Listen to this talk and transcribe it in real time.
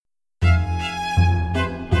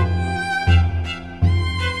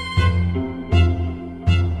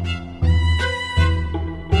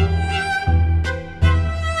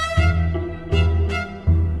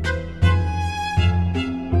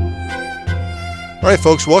All right,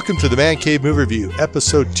 folks, welcome to the Man Cave Movie Review,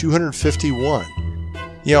 episode 251.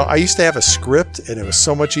 You know, I used to have a script, and it was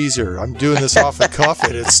so much easier. I'm doing this off the cuff,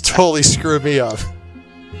 and it's totally screwed me up.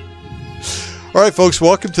 All right, folks,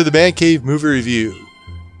 welcome to the Man Cave Movie Review,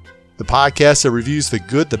 the podcast that reviews the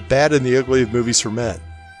good, the bad, and the ugly of movies for men.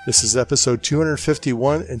 This is episode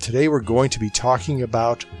 251, and today we're going to be talking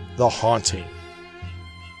about The Haunting.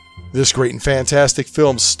 This great and fantastic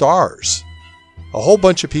film stars a whole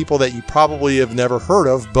bunch of people that you probably have never heard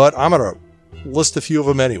of, but I'm going to list a few of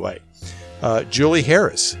them anyway. Julie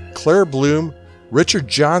Harris, Claire Bloom, Richard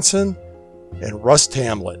Johnson, and Russ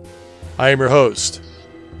Tamblyn. I am your host.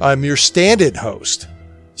 I'm your stand-in host,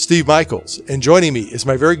 Steve Michaels, and joining me is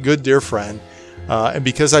my very good dear friend. And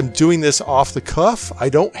because I'm doing this off the cuff, I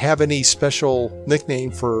don't have any special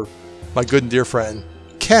nickname for my good and dear friend,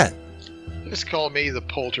 Ken. Just call me the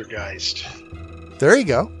Poltergeist. There you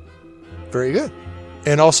go. Very good.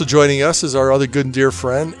 And also joining us is our other good and dear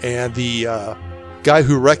friend and the guy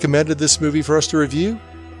who recommended this movie for us to review,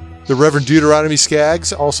 the Reverend Deuteronomy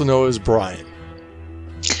Skaggs, also known as Brian.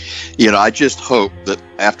 You know, I just hope that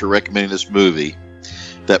after recommending this movie,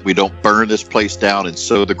 that we don't burn this place down and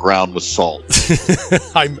sow the ground with salt.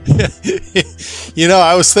 I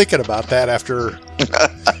was thinking about that after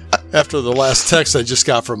the last text I just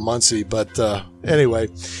got from Muncie. But anyway,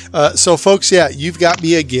 so folks, yeah, you've got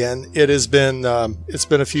me again. It has been it's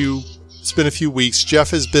been a few weeks.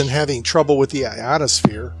 Jeff has been having trouble with the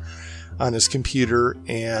ionosphere on his computer,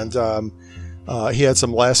 and he had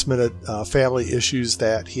some last minute family issues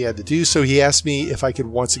that he had to do. So he asked me if I could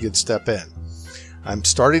once again step in. I'm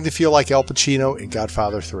starting to feel like Al Pacino in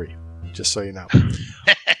Godfather 3, just so you know.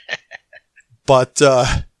 But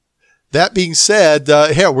that being said,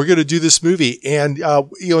 we're going to do this movie. And,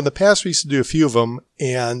 in the past, we used to do a few of them.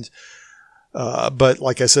 And, but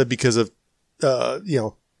like I said, because of,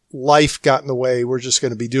 life got in the way, we're just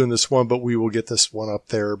going to be doing this one, but we will get this one up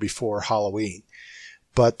there before Halloween.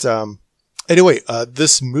 But anyway,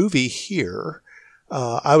 this movie here,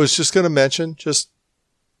 I was just going to mention,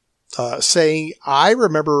 saying I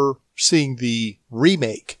remember seeing the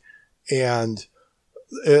remake, and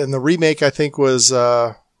the remake I think was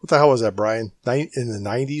what the hell was that, Brian? In the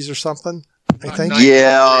 90s or something, I think.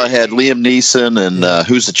 Yeah, it had Liam Neeson and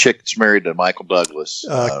who's the chick that's married to Michael Douglas?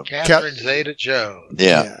 Catherine Zeta-Jones.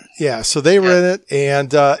 Yeah. So they were in it,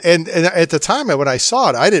 and at the time when I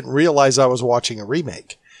saw it, I didn't realize I was watching a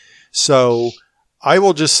remake. So I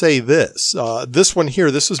will just say this: this one here,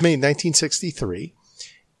 this was made in 1963.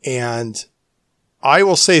 And I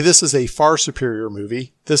will say this is a far superior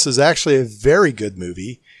movie. This is actually a very good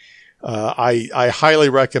movie. I highly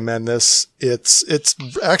recommend this. It's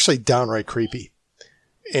actually downright creepy.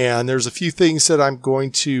 And there's a few things that I'm going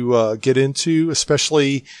to get into,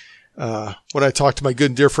 especially when I talk to my good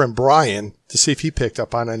and dear friend Brian to see if he picked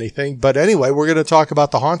up on anything. But anyway, we're going to talk about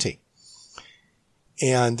The Haunting.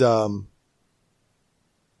 And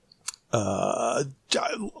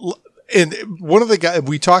and one of the guys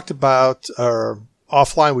we talked about,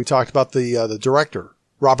 offline, we talked about the director,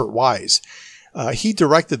 Robert Wise. He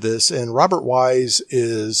directed this, and Robert Wise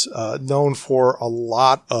is known for a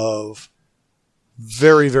lot of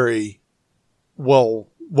very, very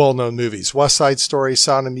well-known movies. West Side Story,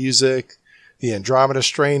 Sound of Music, The Andromeda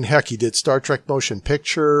Strain. Heck, he did Star Trek Motion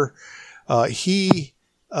Picture.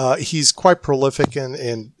 He's quite prolific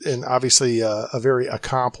and obviously a very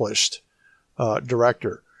accomplished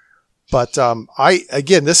director. But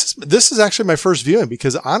this is actually my first viewing,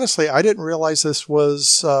 because honestly, I didn't realize this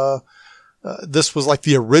was like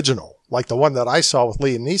the original, like the one that I saw with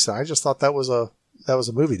Liam Neeson. I just thought that was a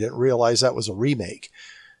movie. Didn't realize that was a remake.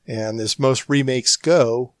 And as most remakes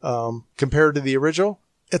go, compared to the original,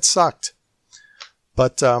 it sucked.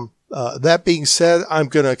 But that being said, I'm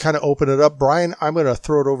going to kind of open it up. Brian, I'm going to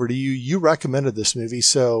throw it over to you. You recommended this movie,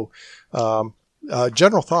 so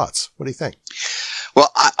general thoughts. What do you think? Well,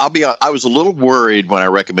 I'll be honest, I was a little worried when I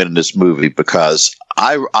recommended this movie, because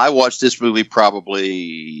I watched this movie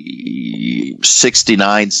probably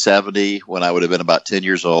 69, 70 when I would have been about 10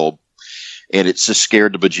 years old, and it just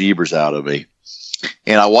scared the bejeebers out of me.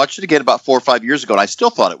 And I watched it again about 4 or 5 years ago, and I still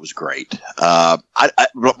thought it was great.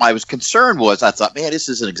 What my concern was, I thought, man, this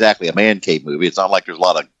isn't exactly a man cave movie. It's not like there's a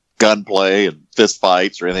lot of gunplay and fist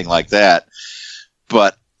fights or anything like that.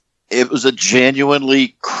 But it was a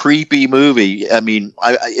genuinely creepy movie. I mean,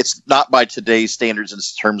 it's not by today's standards in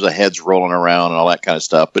terms of heads rolling around and all that kind of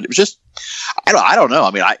stuff, but it was just, I don't know.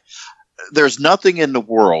 I mean, there's nothing in the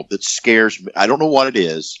world that scares me. I don't know what it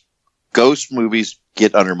is. Ghost movies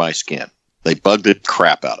get under my skin. They bug the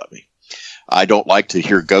crap out of me. I don't like to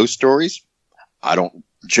hear ghost stories. I don't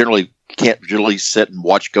generally can't really sit and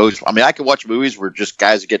watch ghosts. I mean, I can watch movies where just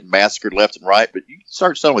guys are getting massacred left and right, but you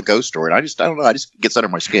start telling a ghost story, and I don't know, it just gets under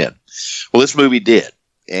my skin. Well, this movie did.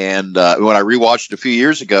 And when I rewatched it a few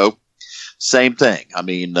years ago, same thing. I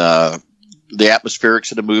mean, the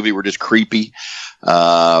atmospherics of the movie were just creepy.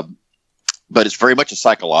 But it's very much a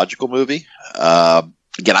psychological movie.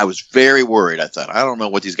 Again, I was very worried. I thought, I don't know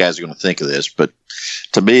what these guys are going to think of this, but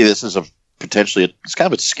to me, this is it's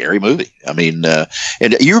kind of a scary movie. I mean,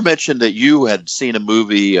 and you mentioned that you had seen a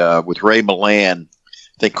movie with Ray Milland,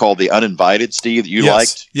 I think called The Uninvited, Steve, that you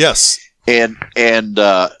liked. Yes. And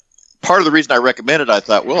part of the reason I recommended it, I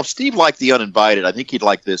thought, well, if Steve liked The Uninvited, I think he'd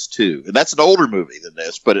like this too. And that's an older movie than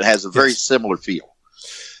this, but it has a very similar feel.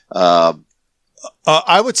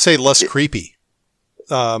 I would say less creepy.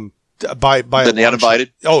 By than The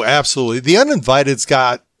Uninvited? Oh, absolutely. The Uninvited's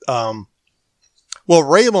got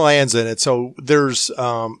Ray Milland's in it, so there's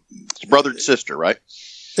it's brother and sister, right?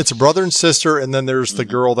 It's a brother and sister, and then there's the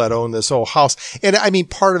girl that owned this old house. And I mean,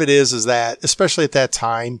 part of it is that, especially at that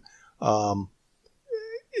time,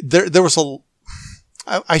 there was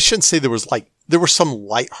I shouldn't say there were some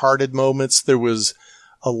lighthearted moments. There was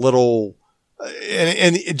a little,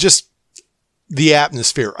 and it just the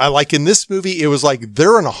atmosphere. I like in this movie, it was like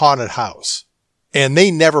they're in a haunted house and they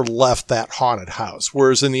never left that haunted house.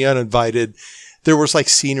 Whereas in The Uninvited, there was like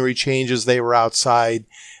scenery changes. They were outside.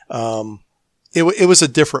 It was a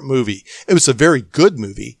different movie. It was a very good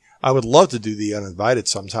movie. I would love to do The Uninvited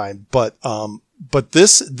sometime, but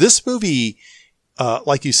this movie,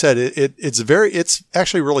 like you said, it's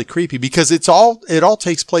actually really creepy because it all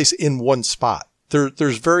takes place in one spot.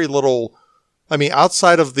 There's very little, I mean,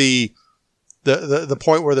 outside of the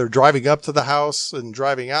point where they're driving up to the house and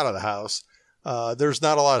driving out of the house, there's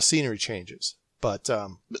not a lot of scenery changes, but,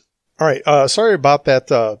 all right. Sorry about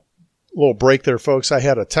that, little break there, folks. I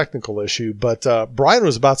had a technical issue, but, Brian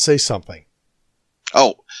was about to say something.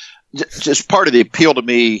 Oh, just part of the appeal to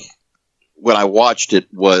me when I watched it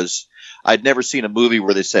was I'd never seen a movie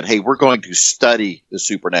where they said, hey, we're going to study the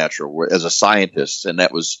supernatural as a scientist. And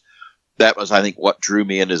that was, I think, what drew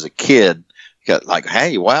me in as a kid. Like,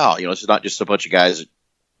 hey, wow, this is not just a bunch of guys.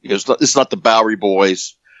 It's not the Bowery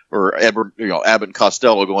Boys or Abbott and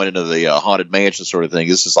Costello going into the haunted mansion sort of thing.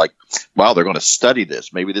 This is like, wow, they're going to study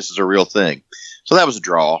this. Maybe this is a real thing. So that was a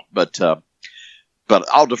draw. But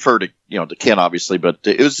I'll defer to Ken, obviously. But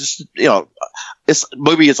it was just, this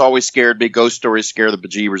movie has always scared me. Ghost stories scare the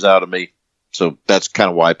bejeebers out of me. So that's kind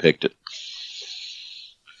of why I picked it.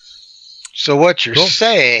 So what you're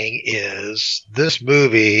saying is this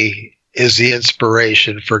movie is the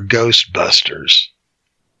inspiration for Ghostbusters.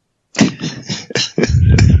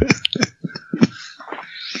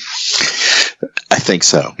 I think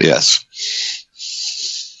so, yes.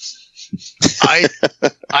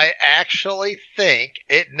 I actually think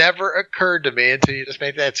it never occurred to me until you just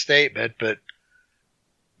made that statement, but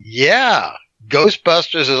yeah,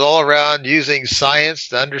 Ghostbusters is all around using science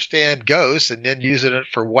to understand ghosts and then using it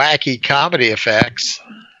for wacky comedy effects.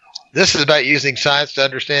 This is about using science to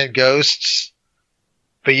understand ghosts,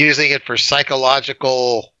 but using it for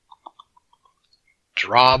psychological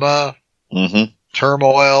drama,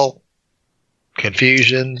 turmoil,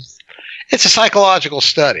 confusion. It's a psychological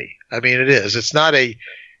study. I mean, it is.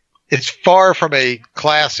 It's far from a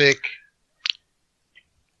classic,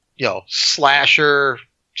 slasher,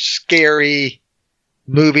 scary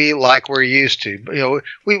movie like we're used to. I'm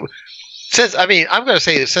going to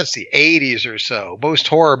say that since the 80s or so, most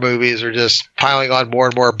horror movies are just piling on more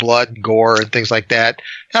and more blood and gore and things like that.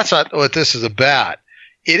 That's not what this is about.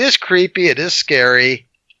 It is creepy. It is scary.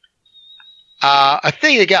 A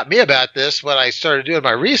thing that got me about this when I started doing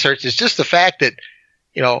my research is just the fact that,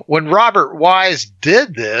 when Robert Wise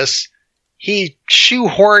did this, he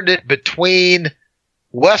shoehorned it between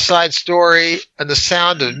West Side Story and The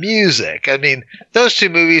Sound of Music. I mean, those two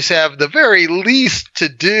movies have the very least to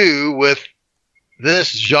do with this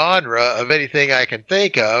genre of anything I can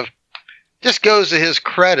think of. Just goes to his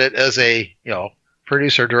credit as a,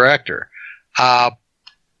 producer director.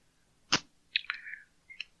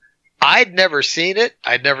 I'd never seen it.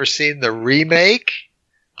 I'd never seen the remake.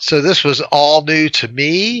 So this was all new to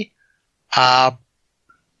me. It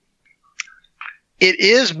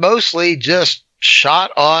is mostly just shot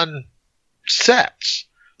on sets,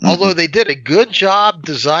 although they did a good job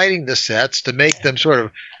designing the sets to make them sort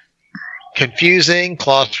of confusing,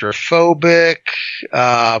 claustrophobic,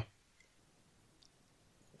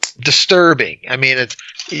 disturbing. I mean,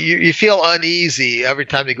 you feel uneasy every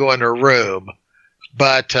time you go in a room,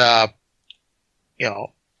 but I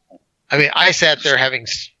sat there having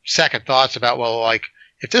second thoughts about,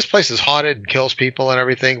 if this place is haunted and kills people and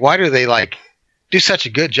everything, why do they do such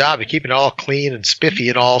a good job of keeping it all clean and spiffy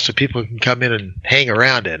and all, so people can come in and hang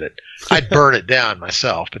around in it. I'd burn it down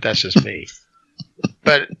myself, but that's just me.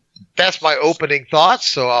 But that's my opening thoughts,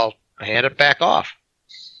 so I'll hand it back off.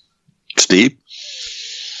 Steve?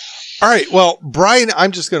 All right. Well, Brian,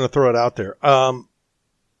 I'm just going to throw it out there.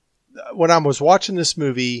 When I was watching this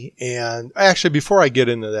movie, and actually before I get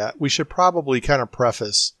into that, we should probably kind of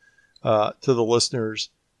preface to the listeners,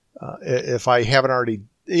 if I haven't already,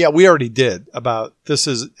 we already did, about this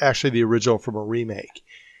is actually the original from a remake.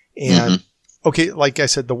 And okay, like I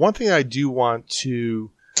said, the one thing I do want to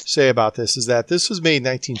say about this is that this was made in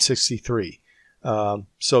 1963.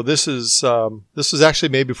 So this is actually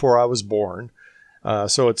made before I was born.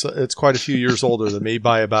 So it's quite a few years older than me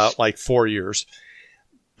by about like 4 years.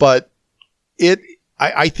 But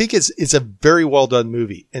I think it's a very well done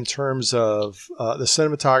movie in terms of the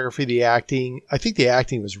cinematography, the acting. I think the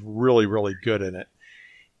acting was really, really good in it.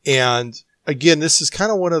 And again, this is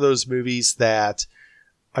kind of one of those movies that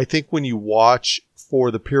I think when you watch for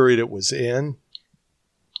the period it was in,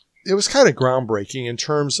 it was kind of groundbreaking in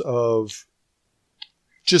terms of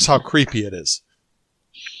just how creepy it is.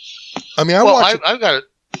 I mean, I've got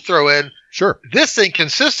to throw in. Sure. This thing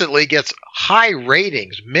consistently gets high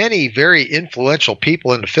ratings. Many very influential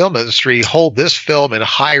people in the film industry hold this film in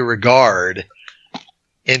high regard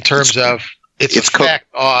in terms of its effect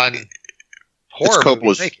on horror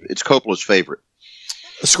movies. It's Coppola's favorite.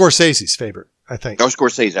 Scorsese's favorite, I think. Oh,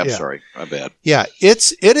 Scorsese. I'm sorry. My bad. Yeah,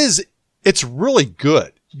 it's really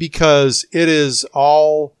good because it is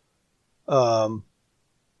all, a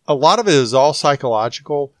lot of it is all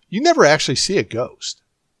psychological. You never actually see a ghost.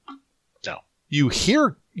 No. You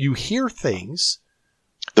hear things.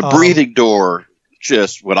 The breathing door.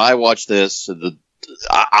 Just when I watched this,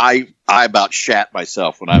 I about shat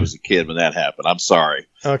myself when I was a kid when that happened. I'm sorry.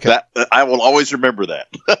 Okay. I will always remember that.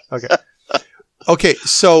 Okay. Okay.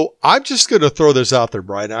 So I'm just going to throw this out there,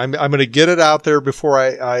 Brian. I'm going to get it out there before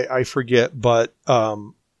I forget. But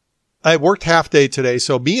I worked half day today,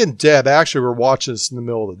 so me and Deb actually were watching this in the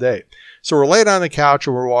middle of the day. So we're laying on the couch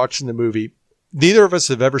and we're watching the movie. Neither of us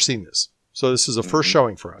have ever seen this. So this is a first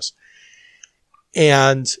showing for us.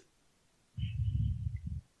 And,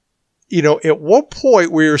 you know, at one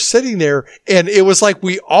point we were sitting there and it was like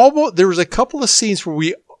there was a couple of scenes where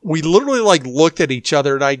we literally like looked at each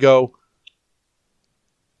other and I go,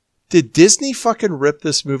 did Disney fucking rip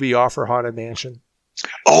this movie off for Haunted Mansion?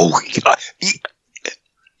 Oh, yeah.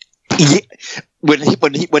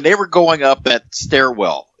 When they were going up that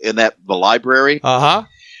stairwell in the library, and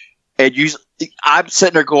I'm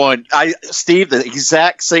sitting there going, Steve, the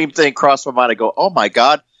exact same thing crossed my mind. I go, oh my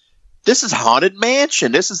God, this is Haunted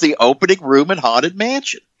Mansion. This is the opening room in Haunted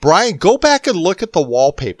Mansion. Brian, go back and look at the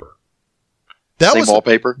wallpaper. That same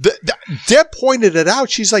wallpaper. Deb pointed it out.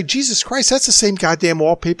 She's like, Jesus Christ, that's the same goddamn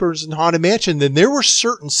wallpaper as in Haunted Mansion. Then there were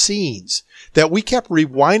certain scenes that we kept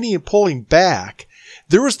rewinding and pulling back.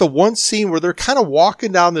 There was the one scene where they're kind of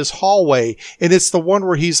walking down this hallway, and it's the one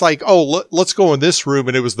where he's like, oh, let's go in this room,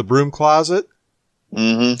 and it was the broom closet.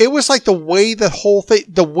 Mm-hmm. It was like the way the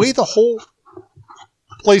whole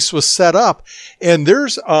place was set up. And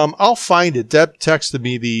there's, I'll find it. Deb texted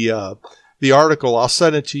me the article. I'll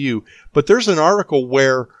send it to you. But there's an article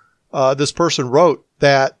where this person wrote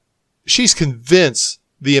that she's convinced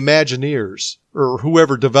the Imagineers or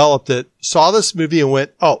whoever developed it saw this movie and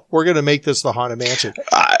went, oh, we're going to make this the Haunted Mansion.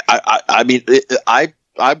 I mean,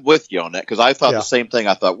 I'm with you on that because I thought the same thing.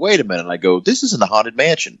 I thought, wait a minute. And I go, this isn't the Haunted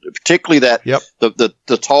Mansion, particularly that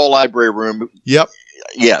the tall library room. Yep.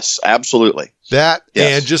 Yes, absolutely. That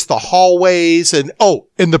and just the hallways and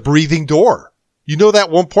the breathing door. You know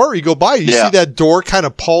that one part where you go by, you see that door kind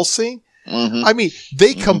of pulsing. Mm-hmm. I mean,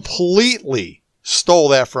 they completely stole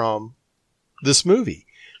that from this movie.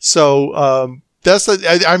 So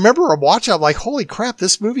I remember watching. I'm like, holy crap,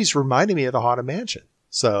 this movie's reminding me of the Haunted Mansion.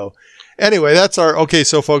 So anyway, that's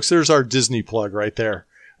so folks, there's our Disney plug right there.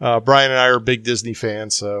 Brian and I are big Disney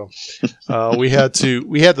fans, so we had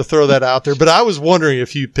to throw that out there. But I was wondering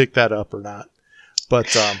if you picked that up or not.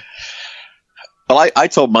 But well, I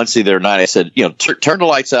told Muncie the other night. I said, you know, turn the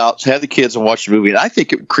lights out, have the kids and watch the movie. And I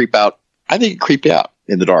think it would creep out. I think it creeped out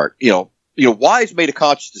in the dark. You know, Wise made a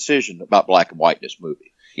conscious decision about black and white in this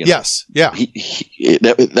movie. You know? Yes, yeah,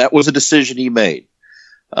 that was a decision he made.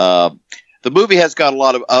 The movie has got a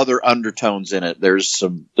lot of other undertones in it. There's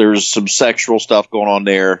some sexual stuff going on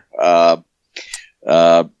there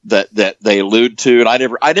that they allude to, and I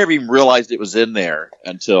never even realized it was in there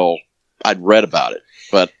until I'd read about it.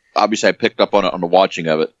 But obviously, I picked up on it on the watching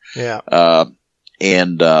of it. Yeah,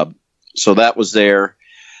 and so that was there.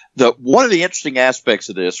 one of the interesting aspects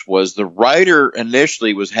of this was the writer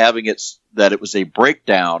initially was having that it was a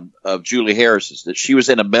breakdown of Julie Harris's, that she was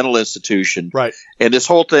in a mental institution. Right. And this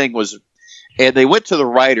whole thing was, and they went to the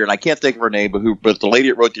writer, and I can't think of her name, but the lady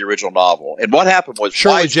that wrote the original novel. And what happened was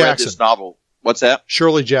Shirley Wise read Jackson. this novel. What's that?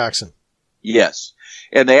 Shirley Jackson. Yes.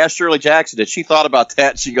 And they asked Shirley Jackson, and she thought about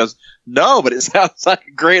that. And she goes, no, but it sounds like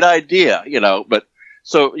a great idea, but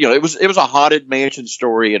so, it was a haunted mansion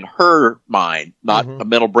story in her mind, not a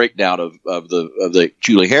mental breakdown of the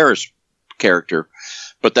Julie Harris character,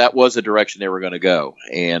 but that was the direction they were going to go.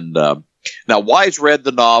 And now Wise read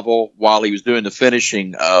the novel while he was doing the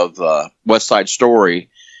finishing of West Side Story,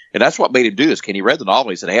 and that's what made him do this. He read the novel,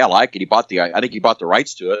 he said, hey, I like it. I think he bought the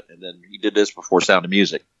rights to it, and then he did this before Sound of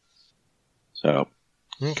Music. So,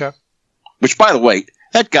 okay. Which, by the way,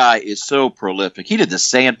 that guy is so prolific. He did the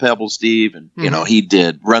Sand Pebble, Steve, and he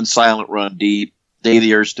did Run Silent, Run Deep, Day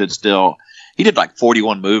the Earth Stood Still. He did like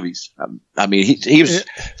 41 movies. He was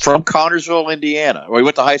from Connersville, Indiana, where he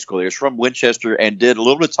went to high school. He was from Winchester and did a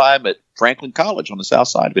little bit of time at Franklin College on the south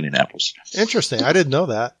side of Indianapolis. Interesting. I didn't know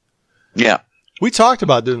that. Yeah. We talked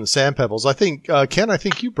about doing the Sand Pebbles. I think, Ken,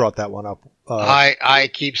 you brought that one up. I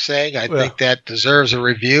keep saying I think that deserves a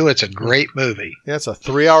review. It's a great movie. Yeah, it's a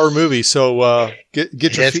 3-hour movie, so get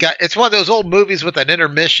your it's one of those old movies with an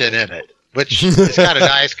intermission in it, which is kind of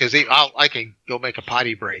nice because I can go make a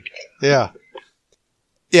potty break. Yeah.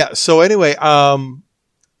 Yeah, so anyway, I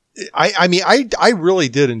really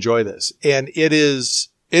did enjoy this, and it is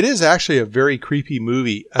actually a very creepy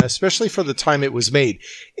movie, especially for the time it was made.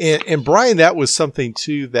 And Brian, that was something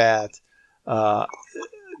too that,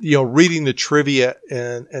 reading the trivia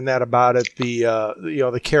and that about it,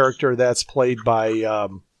 the character that's played by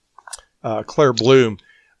Claire Bloom,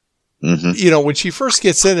 when she first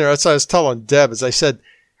gets in there, that's what I was telling Deb, as I said,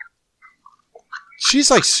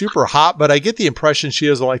 she's like super hot, but I get the impression she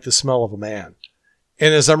doesn't like the smell of a man.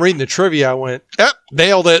 And as I'm reading the trivia, I went,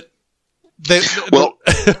 nailed it. The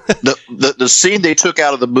scene they took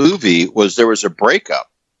out of the movie was there was a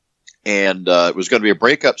breakup, and it was going to be a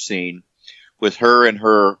breakup scene with her and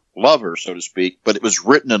her lover, so to speak, but it was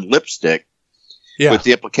written in lipstick, with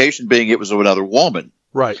the implication being it was of another woman.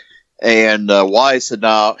 Right. And Wise said,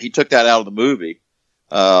 no, he took that out of the movie.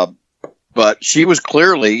 But she was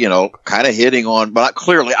clearly, kind of hitting on, but not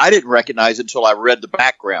clearly. I didn't recognize it until I read the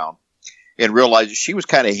background and realized she was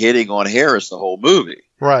kind of hitting on Harris the whole movie.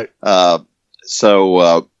 Right. But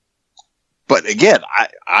again,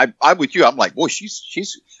 I'm with you. I'm like, boy,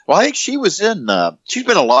 I think she was in, she's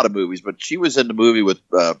been in a lot of movies, but she was in the movie with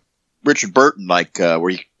Richard Burton, where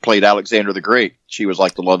he played Alexander the Great. She was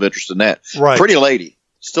like the love interest in that. Right. Pretty lady.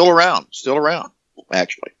 Still around,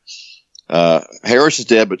 actually. Harris is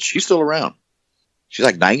dead, but she's still around. She's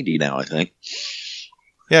like 90 now, I think.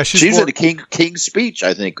 Yeah, she's in the King's Speech,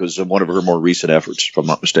 I think, was one of her more recent efforts, if I'm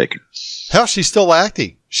not mistaken. Hell, she's still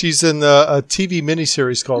acting. She's in a TV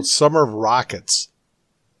miniseries called Summer of Rockets.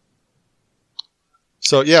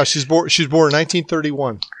 So yeah, she's born in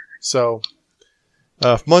 1931. So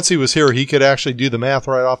if Muncie was here, he could actually do the math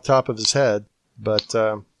right off the top of his head. But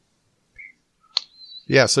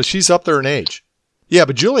yeah, so she's up there in age. Yeah,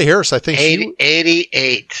 but Julie Harris, I think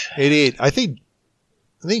 88. 88. I think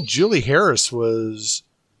Julie Harris was.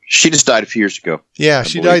 She just died a few years ago. Yeah,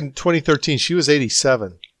 she died in 2013. She was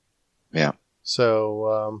 87. Yeah.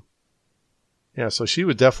 So, so she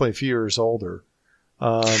was definitely a few years older.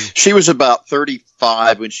 She was about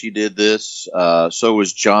 35 when she did this. So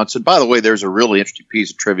was Johnson. By the way, there's a really interesting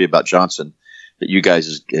piece of trivia about Johnson that you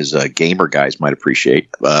guys as gamer guys might appreciate.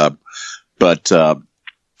 But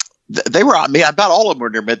they were, about all of them were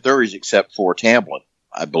in their mid-30s except for Tamblyn,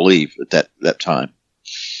 I believe, at that time.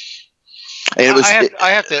 And it was, I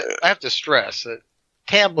have to stress that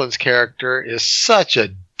Tamblyn's character is such a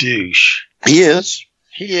douche. He is.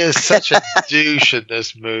 He is such a douche in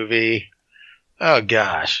this movie. Oh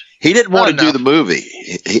gosh. He didn't want to do the movie.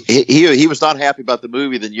 He was not happy about the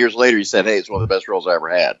movie. Then years later, he said, "Hey, it's one of the best roles I ever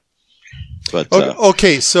had." But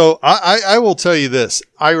okay, so I will tell you this.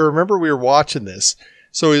 I remember we were watching this.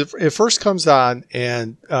 So it first comes on,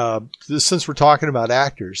 and since we're talking about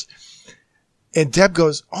actors, and Deb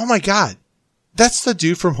goes, "Oh my God, that's the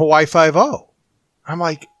dude from Hawaii Five-0." I'm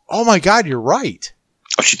like, "Oh my God, you're right."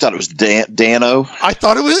 Oh, she thought it was Dano. I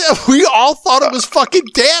thought it was. We all thought it was fucking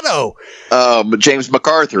Dano. James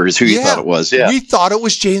MacArthur is who you thought it was. Yeah, we thought it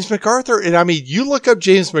was James MacArthur, and I mean, you look up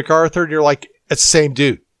James MacArthur, and you're like, "It's the same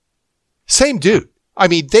dude." Same dude. I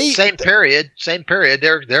mean, same period.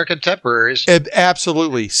 They're contemporaries.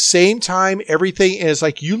 Absolutely. Same time, everything. And it's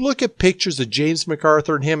like, you look at pictures of James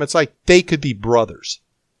MacArthur and him, it's like they could be brothers.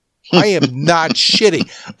 I am not shitting.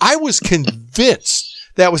 I was convinced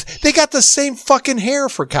They got the same fucking hair,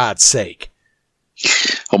 for God's sake.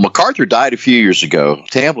 Well, MacArthur died a few years ago.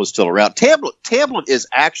 Tamblin's still around. Tamblin is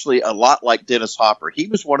actually a lot like Dennis Hopper. He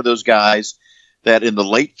was one of those guys that in the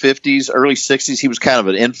late 50s, early 60s, he was kind of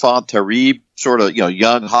an enfant terrible, sort of,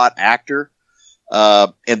 young, hot actor.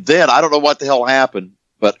 And then I don't know what the hell happened,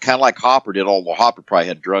 but kind of like Hopper did, although Hopper probably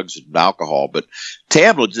had drugs and alcohol. But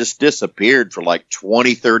Tamblin just disappeared for like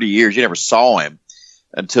 20, 30 years. You never saw him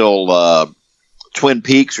until Twin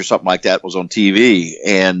Peaks or something like that was on TV.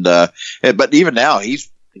 But even now, he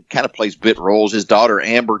kind of plays bit roles. His daughter,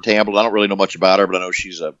 Amber Tamblin, I don't really know much about her, but I know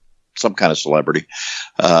she's some kind of celebrity.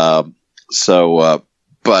 But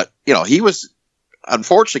he was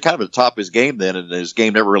unfortunately kind of at the top of his game then, and his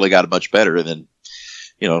game never really got much better. And then,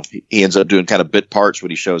 he ends up doing kind of bit parts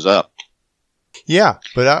when he shows up. Yeah,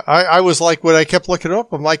 but I was like, when I kept looking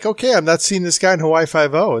up, I'm like, okay, I'm not seeing this guy in Hawaii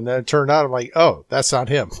Five-0, and then it turned out I'm like, oh, that's not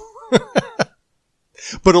him.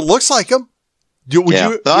 But it looks like him.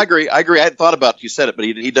 I agree. I hadn't thought about it. You said it, but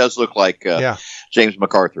he does look like James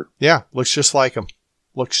MacArthur. Yeah, looks just like him.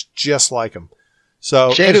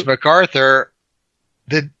 So James MacArthur,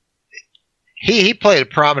 he played a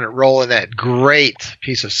prominent role in that great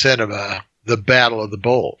piece of cinema, The Battle of the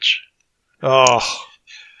Bulge. Oh,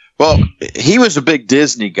 well, he was a big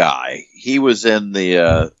Disney guy. He was in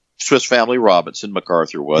the Swiss Family Robinson.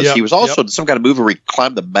 MacArthur was. Yep, he was also in some kind of movie where he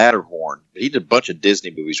climbed the Matterhorn. He did a bunch of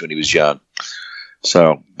Disney movies when he was young.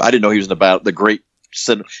 So I didn't know he was in the great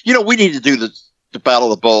cinema. We need to do the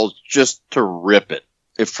Battle of the Bulge just to rip it,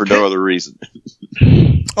 if for no other reason.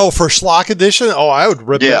 Oh, for Schlock edition? Oh, I would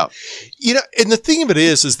rip it. And the thing of it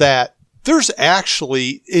is that there's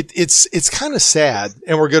actually it's kind of sad,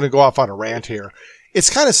 and we're going to go off on a rant here. It's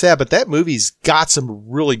kind of sad, but that movie's got some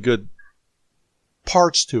really good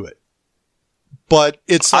parts to it. But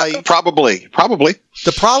it's like probably.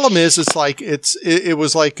 The problem is, it's like it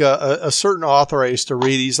was like a certain author I used to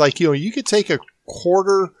read. He's like, you could take a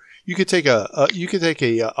quarter, you could take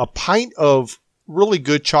a pint of really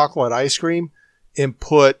good chocolate ice cream and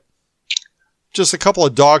put just a couple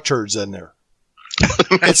of dog turds in there.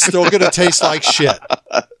 It's still going to taste like shit.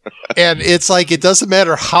 And it's like, it doesn't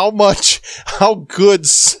matter how good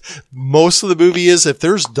most of the movie is. If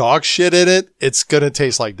there's dog shit in it, it's going to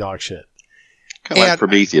taste like dog shit. Kind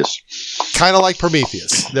of like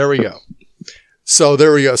Prometheus. There we go. So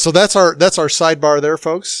that's our sidebar there,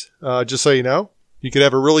 folks. Just so you know, you could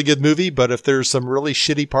have a really good movie, but if there's some really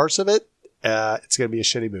shitty parts of it, it's going to be a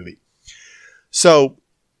shitty movie. So,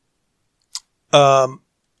 but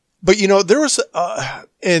there was,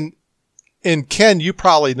 and Ken, you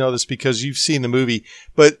probably know this because you've seen the movie,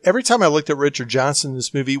 but every time I looked at Richard Johnson in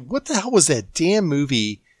this movie, what the hell was that damn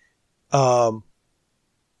movie? I'm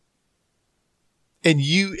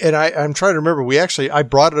trying to remember. I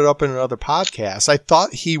brought it up in another podcast. I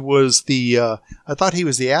thought he was the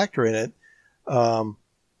actor in it.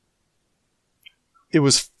 It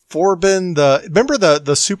was Forbin, remember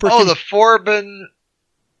the super. Oh, the Forbin.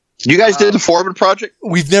 You guys did the Forbin project?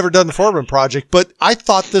 We've never done the Forbin project, but I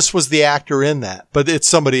thought this was the actor in that, but it's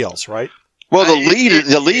somebody else, right? Well, the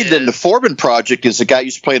lead in the Forbin project is the guy who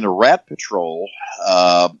used to play in the Rat Patrol.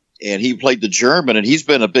 And he played the German, and he's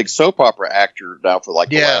been a big soap opera actor now for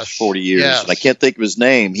the last 40 years. Yes. And I can't think of his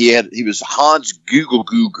name. He was Hans Google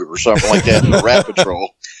or something like that in the Rat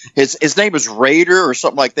Patrol. His name is Raider or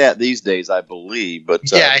something like that these days, I believe. But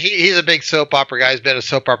he's a big soap opera guy. He's been a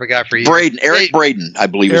soap opera guy for years. Eric Braeden, I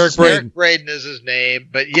believe. Eric Braeden is his name.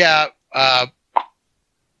 But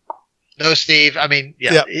no, Steve. I mean,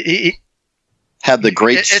 he had the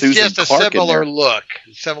great Susan Clark. It's just a similar look.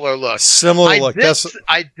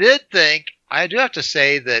 I do have to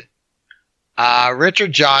say that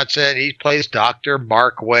Richard Johnson, he plays Dr.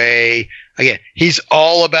 Mark Way. Again, he's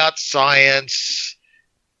all about science,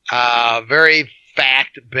 very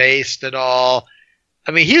fact-based and all.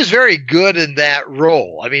 I mean, he was very good in that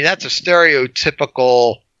role. I mean, that's a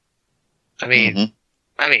stereotypical. I mean,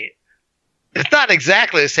 it's not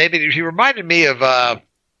exactly the same, but he reminded me of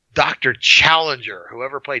Dr. Challenger,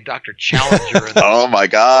 whoever played Dr. Challenger. Oh my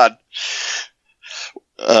God.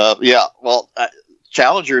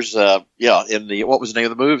 Challenger's, in the, what was the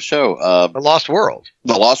name of the movie show? The Lost World.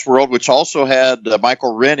 The Lost World, which also had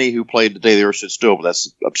Michael Rennie, who played The Day the Earth Stood Still, but that's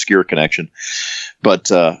an obscure connection.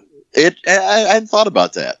 But I hadn't thought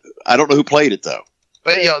about that. I don't know who played it, though.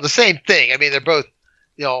 But, the same thing. I mean, they're both,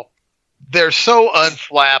 they're so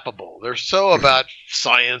unflappable. They're so about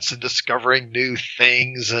science and discovering new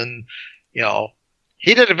things. And,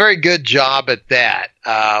 he did a very good job at that.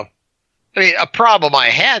 I mean, a problem I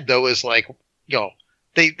had, though, is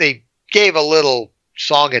they gave a little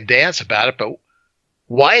song and dance about it, but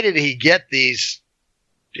why did he get these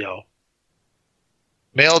male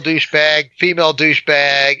douchebag, female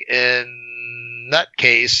douchebag, and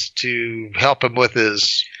nutcase to help him with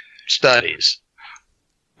his studies.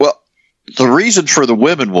 Well, the reason for the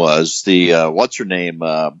women was the what's her name?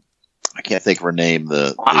 I can't think of her name.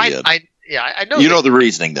 I know. You know the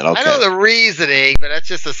reasoning then. Okay. I know the reasoning, but it's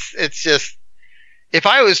just. If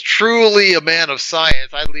I was truly a man of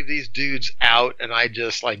science, I'd leave these dudes out and I'd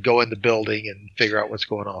just like go in the building and figure out what's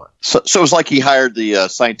going on. So it was like he hired the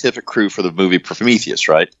scientific crew for the movie Prometheus,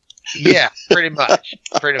 right? Yeah, pretty much.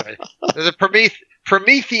 There's a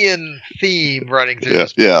Promethean theme running through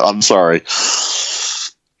this. Yeah, I'm sorry.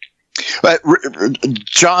 But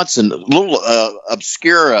Johnson, a little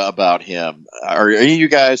obscura about him. Are any of you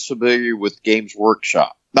guys familiar with Games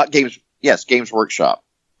Workshop? Not Games. Yes, Games Workshop.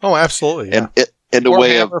 Oh, absolutely. Yeah. And in the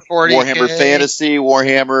way of 40K. Warhammer Fantasy,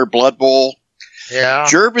 Warhammer, Blood Bowl. Yeah.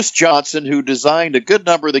 Jervis Johnson, who designed a good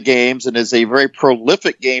number of the games and is a very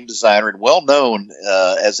prolific game designer and well known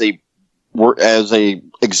as a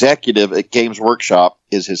executive at Games Workshop,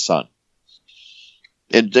 is his son.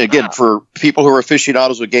 And again, for people who are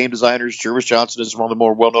aficionados of game designers, Jervis Johnson is one of the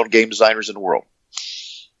more well known game designers in the world,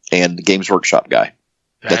 and the Games Workshop guy.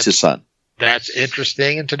 That's his son. That's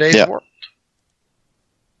interesting in today's world.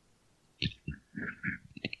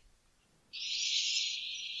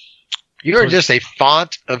 You're just a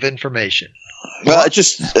font of information. Well,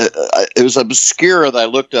 it was obscure that I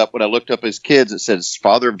looked up when I looked up his kids. It says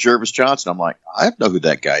father of Jervis Johnson. I'm like, I know who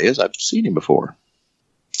that guy is. I've seen him before.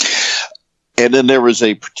 And then there was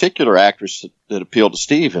a particular actress that appealed to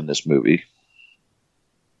Steve in this movie.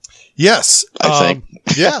 Yes, I think.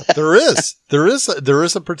 Yeah, there is. There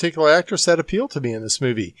is a particular actress that appealed to me in this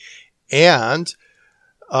movie, and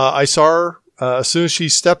I saw her as soon as she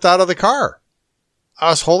stepped out of the car. I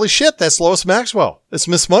was, holy shit, that's Lois Maxwell. It's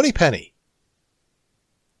Miss Moneypenny.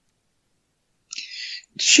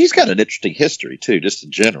 She's got an interesting history, too, just in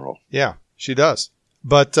general. Yeah, she does.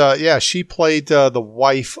 But, she played the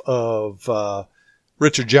wife of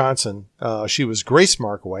Richard Johnson. She was Grace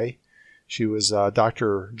Markaway. She was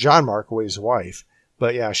Dr. John Markaway's wife.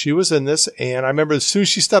 But, yeah, she was in this. And I remember as soon as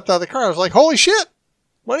she stepped out of the car, I was like, holy shit,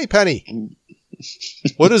 Moneypenny.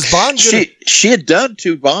 What is Bond going to... She had done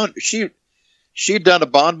two Bond... She had done a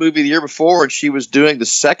Bond movie the year before, and she was doing the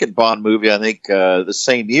second Bond movie, I think, the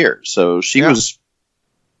same year. So she was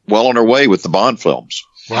well on her way with the Bond films.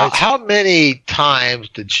 Right. How many times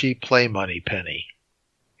did she play Moneypenny?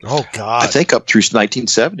 Oh, God. I think up through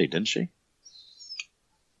 1970, didn't she?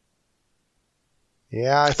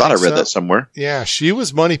 Yeah, I thought I read that somewhere. Yeah, she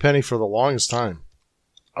was Moneypenny for the longest time.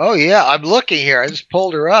 Oh, yeah. I'm looking here. I just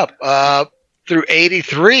pulled her up through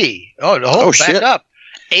 83. Oh, no, back up.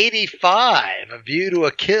 85, A View to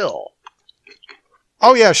a Kill.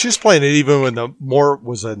 Oh, yeah, she's playing it even when the Moore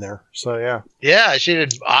was in there. So, yeah. Yeah, she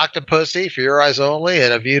did Octopussy, For Your Eyes Only,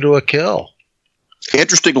 and A View to a Kill.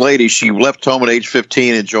 Interesting lady. She left home at age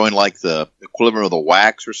 15 and joined like the equivalent of the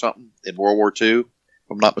WACs or something in World War II, if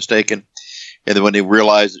I'm not mistaken. And then when they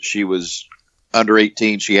realized that she was under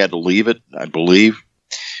 18, she had to leave it, I believe.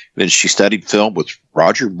 Then she studied film with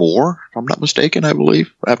Roger Moore, if I'm not mistaken, I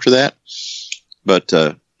believe, after that. But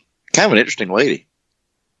kind of an interesting lady.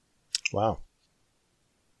 Wow.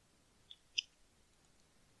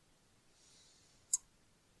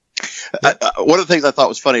 One of the things I thought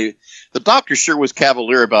was funny, the doctor sure was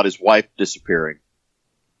cavalier about his wife disappearing.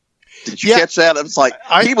 Did you catch that? It's like,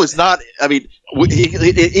 he was not, I mean,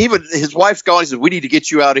 even his wife's gone. He said, we need to get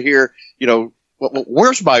you out of here. You know,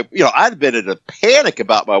 where's my, I'd been in a panic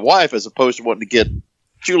about my wife as opposed to wanting to get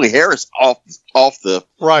Julie Harris off the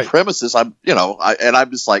premises. I'm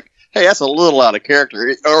just like, hey, that's a little out of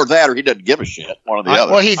character, or he doesn't give a shit. One or the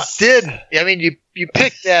other. Well, he did. I mean, you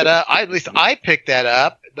picked that up. At least I picked that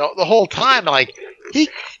up the whole time. Like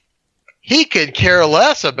he could care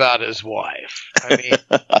less about his wife. I mean,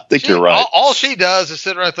 I think you're right. All she does is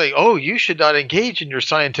sit around and think, "Oh, you should not engage in your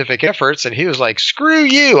scientific efforts." And he was like, "Screw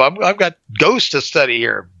you! I've got ghosts to study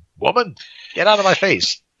here, woman. Get out of my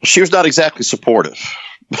face." She was not exactly supportive.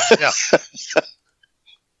 Yeah.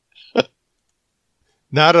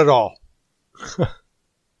 Not at all.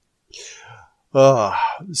 But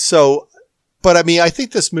I mean, I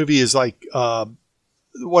think this movie is like,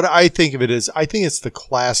 what I think of it is, I think it's the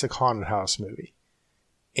classic haunted house movie.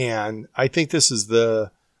 And I think this is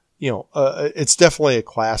it's definitely a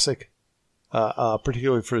classic,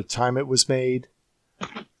 particularly for the time it was made.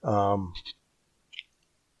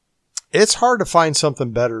 It's hard to find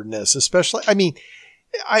something better than this, especially, I mean,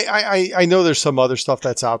 I know there's some other stuff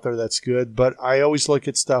that's out there that's good, but I always look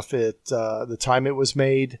at stuff at the time it was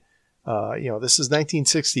made. This is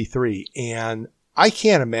 1963, and I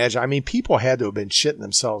can't imagine. I mean, people had to have been shitting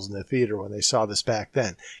themselves in the theater when they saw this back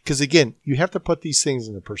then. Because again, you have to put these things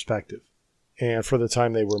into perspective, and for the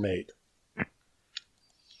time they were made.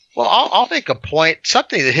 Well, I'll make a point.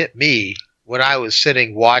 Something that hit me when I was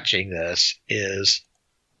sitting watching this is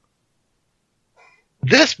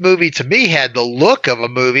this movie to me had the look of a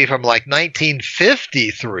movie from like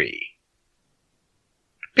 1953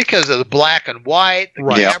 because of the black and white, the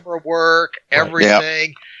camera work,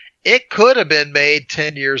 everything. It could have been made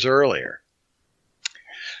 10 years earlier.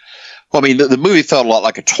 Well, I mean, the movie felt a lot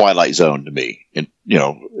like a Twilight Zone to me. And,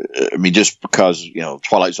 I mean, just because,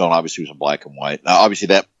 Twilight Zone obviously was in black and white. Now, obviously,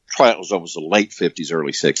 that Twilight Zone was the late 50s,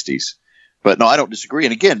 early 60s. But no, I don't disagree.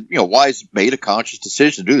 And again, Wise made a conscious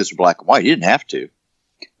decision to do this in black and white. He didn't have to.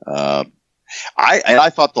 I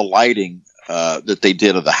thought the lighting that they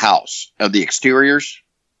did of the house, of the exteriors,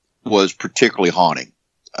 was particularly haunting.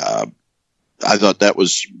 I thought that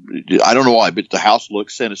was, I don't know why, but the house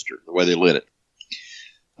looked sinister the way they lit it.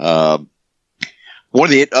 One of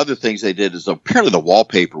the other things they did is apparently the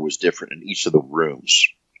wallpaper was different in each of the rooms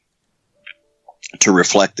to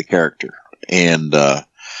reflect the character. And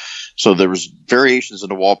so there was variations in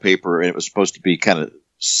the wallpaper, and it was supposed to be kind of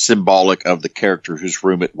symbolic of the character whose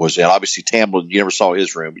room it was in. Obviously, Tamblyn, you never saw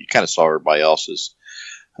his room, but you kind of saw everybody else's.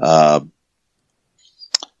 I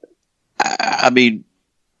mean,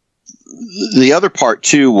 the other part,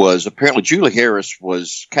 too, was apparently Julie Harris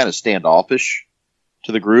was kind of standoffish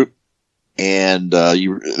to the group. And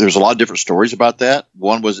there's a lot of different stories about that.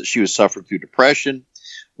 One was that she was suffering through depression.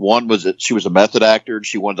 One was that she was a method actor and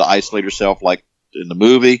she wanted to isolate herself like in the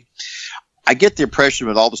movie. I get the impression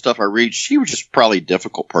with all the stuff I read, she was just probably a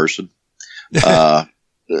difficult person.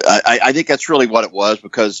 I think that's really what it was,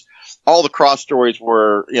 because all the cross stories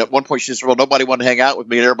were, at one point she said, well, nobody wanted to hang out with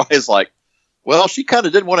me. And everybody's like, well, she kind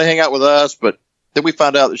of didn't want to hang out with us, but then we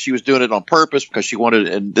found out that she was doing it on purpose because she wanted,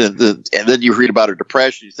 and then you read about her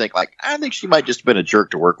depression. You think I think she might just have been a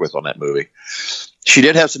jerk to work with on that movie. She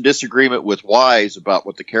did have some disagreement with Wise about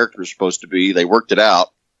what the character was supposed to be. They worked it out,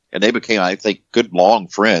 and they became, I think, good long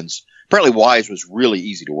friends. Apparently, Wise was really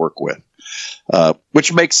easy to work with,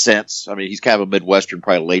 which makes sense. I mean, he's kind of a Midwestern,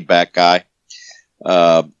 probably laid back guy.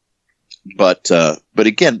 But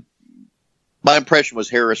again, my impression was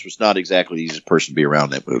Harris was not exactly the easiest person to be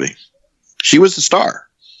around in that movie. She was the star.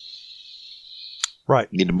 Right.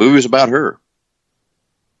 I mean, the movie was about her.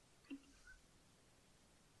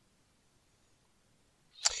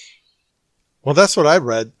 Well, that's what I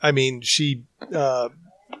read. I mean, she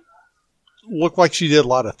looked like she did a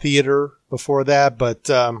lot of theater before that, but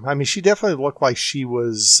I mean, she definitely looked like she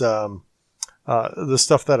was the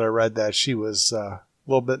stuff that I read, that she was a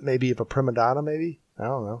little bit maybe of a prima donna, maybe. I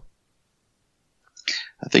don't know.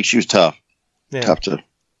 I think she was tough. Yeah. Tough to.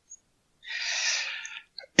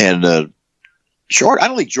 And I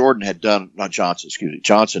don't think Jordan had done, not Johnson, excuse me,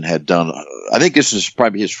 Johnson had done, I think this is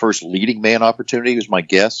probably his first leading man opportunity, was my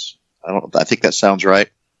guess. I think that sounds right.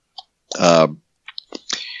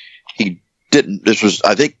 He didn't, this was,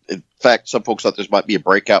 I think, in fact, some folks thought this might be a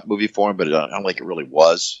breakout movie for him, but I don't think it really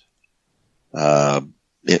was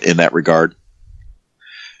in that regard.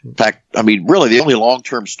 In fact, I mean, really the only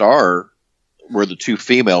long-term star were the two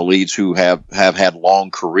female leads who have had long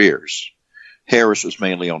careers. Harris was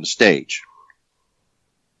mainly on the stage.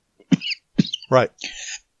 Right.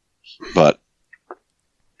 But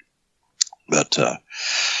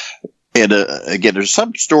again, there's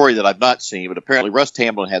some story that I've not seen, but apparently Russ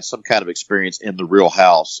Tamblyn had some kind of experience in the real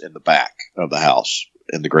house in the back of the house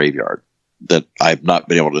in the graveyard that I've not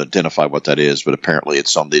been able to identify what that is, but apparently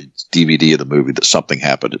it's on the DVD of the movie that something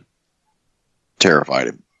happened that terrified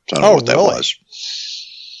him. So I don't know what that was.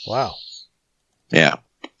 Wow. Yeah.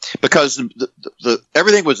 Because the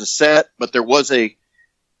everything was a set, but there was a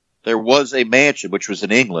mansion which was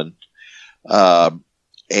in England, and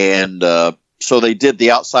so they did the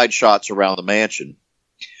outside shots around the mansion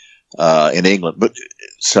in England. But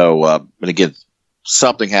so, and again,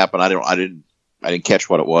 something happened. I didn't catch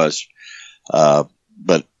what it was, but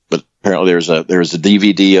apparently there's a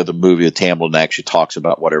DVD of the movie that Tamblyn actually talks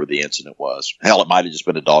about whatever the incident was. Hell, it might have just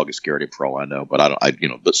been a dog that scared him for all I know, but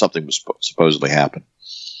but something was supposedly happened.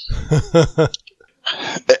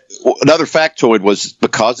 Another factoid was,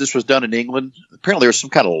 because this was done in England, apparently there's some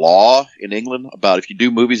kind of law in England about if you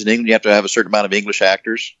do movies in England, you have to have a certain amount of English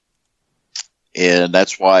actors, and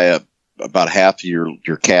that's why about half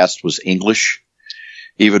your cast was English,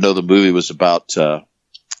 even though the movie was about a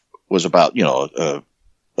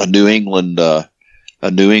New England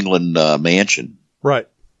mansion. Right.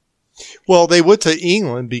 Well, they went to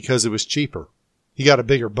England because it was cheaper. You got a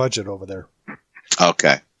bigger budget over there.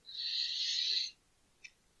 Okay.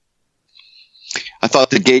 I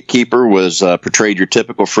thought the gatekeeper was portrayed your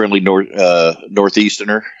typical friendly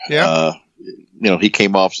Northeasterner. Yeah. He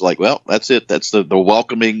came off as like, well, that's it. That's the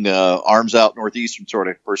welcoming, arms out Northeastern sort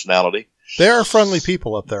of personality. They are friendly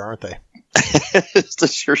people up there, aren't they? The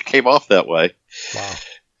sure came off that way.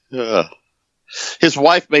 Wow. His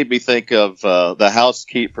wife made me think of the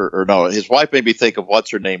housekeeper, or no, his wife made me think of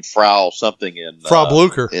what's her name, Frau something in Frau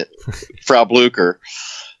Blucher. Frau Blucher.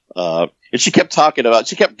 And she kept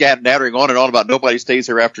nattering on and on about nobody stays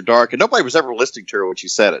here after dark, and nobody was ever listening to her when she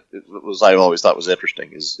said it. It was I always thought was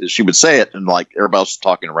interesting is she would say it and like everybody else was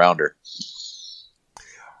talking around her.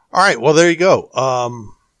 All right, well there you go.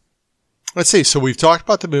 Let's see. So we've talked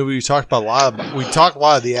about the movie. We talked a lot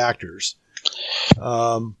of the actors.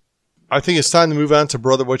 I think it's time to move on to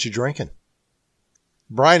Brother, What You Drinking?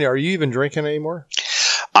 Brian, are you even drinking anymore?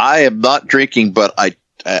 I am not drinking, but I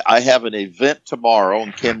have an event tomorrow,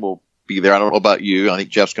 and Ken will be there. I don't know about you. I think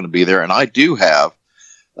Jeff's going to be there, and I do have.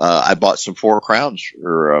 I bought some 4 Crowns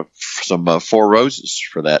or some 4 Roses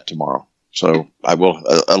for that tomorrow. So I will,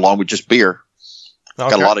 along with just beer. Okay.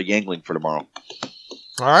 Got a lot of Yangling for tomorrow.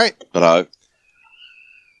 All right, but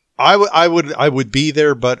I would be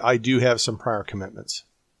there, but I do have some prior commitments.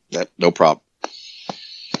 No problem.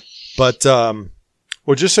 But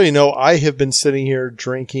well, just so you know, I have been sitting here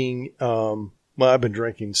drinking. Well, I've been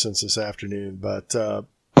drinking since this afternoon, but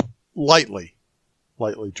lightly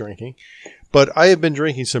drinking. But I have been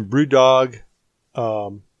drinking some BrewDog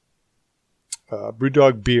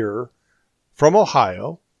beer from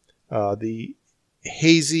Ohio, the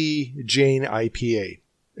Hazy Jane IPA.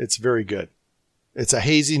 It's very good. It's a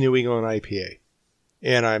hazy New England IPA,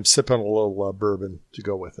 and I'm sipping a little bourbon to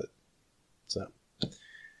go with it. So,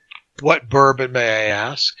 what bourbon, may I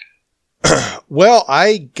ask? Well,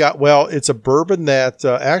 it's a bourbon that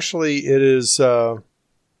actually it is.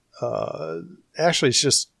 Actually, it's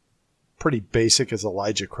just pretty basic as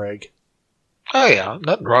Elijah Craig. Oh yeah,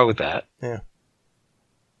 nothing wrong with that. Yeah,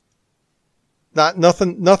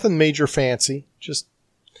 nothing major fancy. Just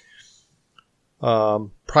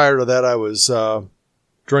prior to that, I was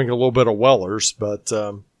drinking a little bit of Weller's, but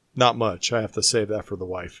not much. I have to save that for the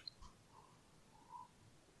wife.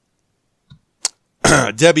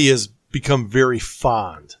 Debbie has become very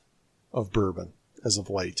fond of bourbon as of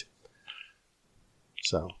late.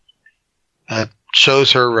 So that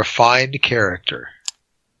shows her refined character.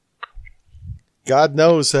 God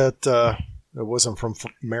knows that it wasn't from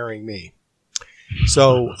marrying me.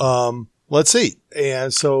 So let's see.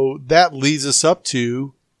 And so that leads us up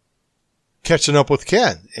to catching up with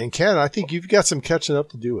Ken. And Ken, I think you've got some catching up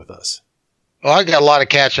to do with us. Well, I got a lot of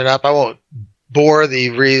catching up. I won't bore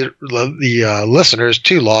the listeners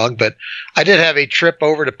too long, but I did have a trip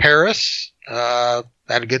over to Paris. Had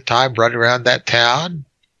a good time running around that town,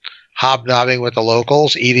 hobnobbing with the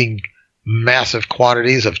locals, eating massive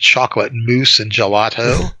quantities of chocolate mousse and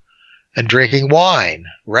gelato, and drinking wine,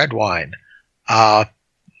 red wine.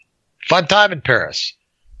 Fun time in Paris.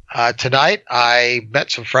 Tonight, I met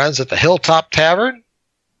some friends at the Hilltop Tavern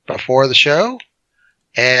before the show,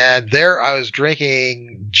 and there I was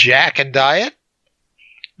drinking Jack and Diet.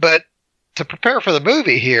 But to prepare for the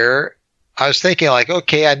movie here, I was thinking like,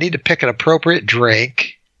 okay, I need to pick an appropriate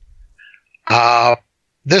drink.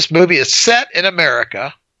 This movie is set in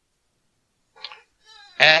America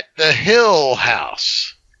at the Hill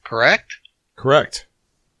House, correct? Correct.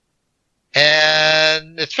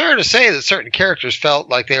 And it's fair to say that certain characters felt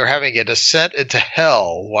like they were having a descent into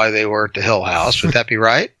hell while they were at the Hill House. Would that be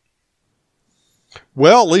right?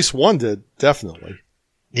 Well, at least one did, definitely.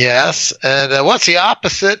 Yes. And what's the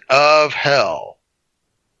opposite of hell?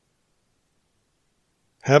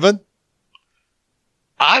 Heaven?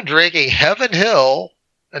 I'm drinking Heaven Hill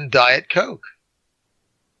and Diet Coke.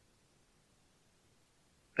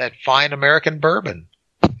 That fine American bourbon.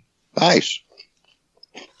 Nice.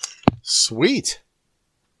 Sweet.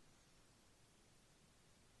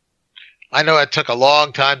 I know it took a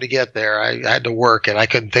long time to get there. I had to work and I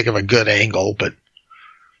couldn't think of a good angle, but.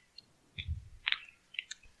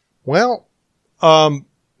 Well,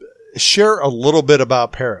 share a little bit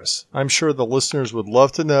about Paris. I'm sure the listeners would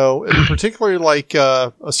love to know, and particularly like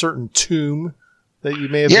a certain tomb that you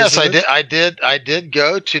may have visited. Yes, I did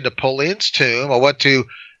go to Napoleon's tomb. I went to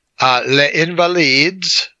Les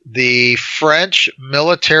Invalides, the French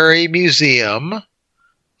military museum.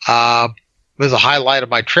 It was a highlight of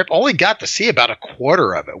my trip. Only got to see about a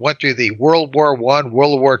quarter of it. Went through the World War I,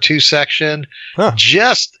 World War II section. Huh.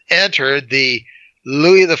 Just entered the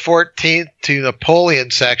Louis XIV to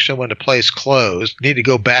Napoleon section when the place closed. Need to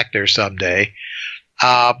go back there someday.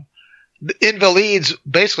 The Invalides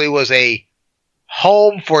basically was a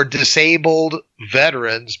home for disabled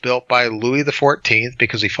veterans built by Louis XIV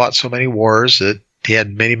because he fought so many wars that he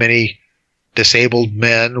had many, many disabled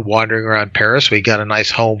men wandering around Paris. We got a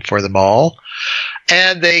nice home for them all.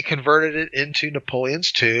 And they converted it into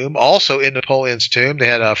Napoleon's tomb. Also in Napoleon's tomb, they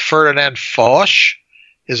had a Ferdinand Foch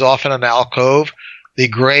is off in an alcove. The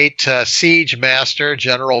great siege master,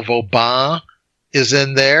 General Vauban, is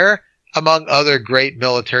in there, among other great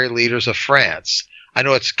military leaders of France. I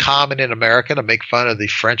know it's common in America to make fun of the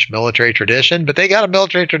French military tradition, but they got a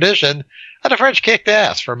military tradition, and the French kicked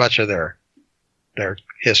ass for much of their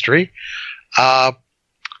history. The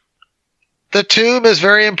tomb is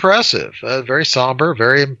very impressive, very somber,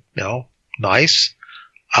 very nice.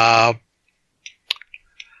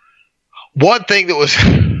 One thing that was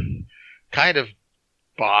kind of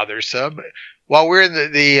bothersome, while we're in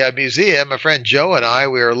the museum, my friend Joe and I,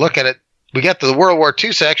 we got to the World War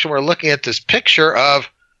II section, we're looking at this picture of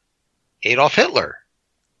Adolf Hitler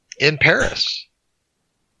in Paris.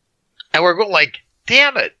 And we're going like,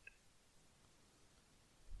 damn it.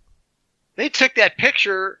 They took that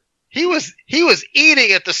picture. He was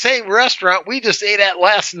eating at the same restaurant we just ate at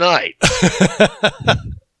last night.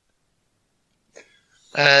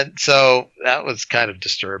 And so that was kind of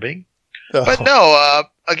disturbing. Oh. But no,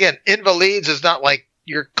 again, Invalides is not like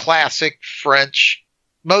your classic French.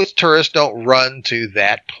 Most tourists don't run to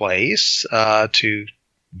that place to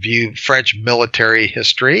view French military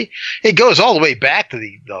history. It goes all the way back to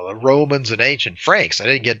the Romans and ancient Franks. I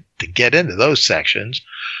didn't get into those sections.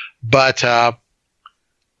 But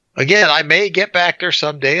again, I may get back there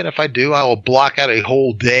someday, and if I do, I will block out a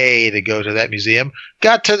whole day to go to that museum.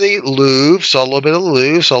 Got to the Louvre, saw a little bit of the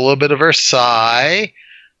Louvre, saw a little bit of Versailles,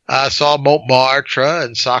 saw Montmartre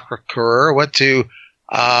and Sacré-Cœur, went to,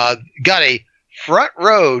 got a front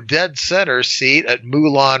row dead center seat at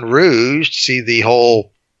Moulin Rouge to see the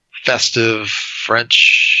whole festive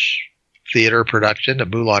French theater production that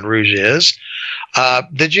Moulin Rouge is.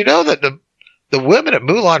 Did you know that the women at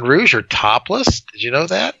Moulin Rouge are topless? Did you know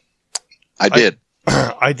that? I did.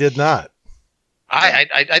 I did not.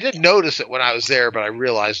 I didn't notice it when I was there, but I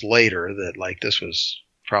realized later that like this was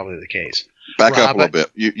probably the case. Back up a little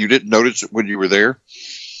bit. You didn't notice it when you were there?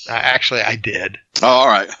 Actually, I did. Oh, all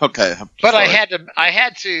right. Okay. But I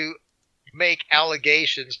had to make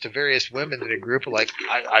allegations to various women in the group like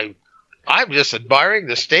I'm just admiring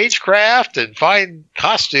the stagecraft and fine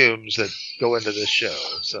costumes that go into this show.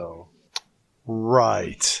 So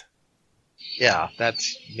right. Yeah,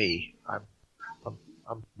 that's me.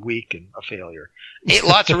 I'm weak and a failure. Ate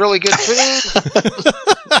lots of really good food.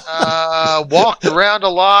 Walked around a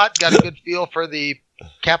lot. Got a good feel for the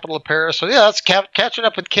capital of Paris. So yeah, that's catching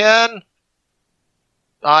up with Ken.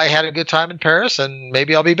 I had a good time in Paris, and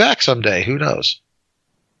maybe I'll be back someday. Who knows?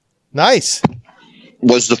 Nice.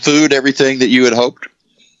 Was the food everything that you had hoped?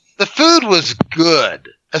 The food was good.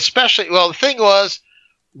 Especially, well, the thing was,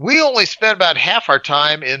 we only spent about half our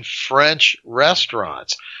time in French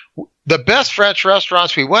restaurants. The best French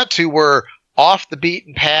restaurants we went to were off the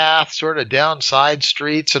beaten path, sort of down side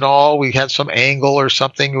streets and all. We had some angle or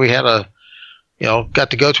something. We had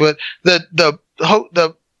got to go to it.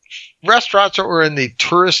 The restaurants that were in the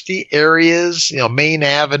touristy areas, main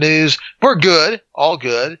avenues, were good, all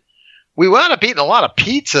good. We wound up eating a lot of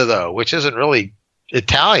pizza though, which isn't really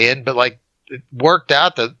Italian, but like it worked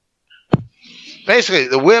out that basically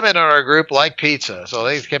the women in our group like pizza, so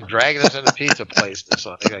they kept dragging us into pizza places.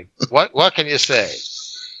 So like, what can you say?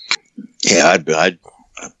 Yeah,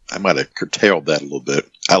 I might have curtailed that a little bit.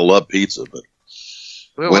 I love pizza, but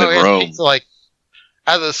when in Rome, pizza, like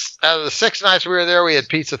out of the 6 nights we were there, we had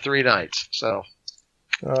pizza 3 nights. So,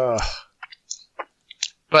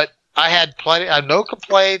 but I had plenty. I have no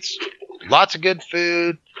complaints. Lots of good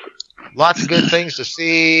food. Lots of good things to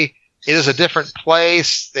see. It is a different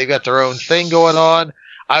place. They've got their own thing going on.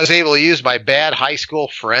 I was able to use my bad high school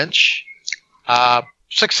French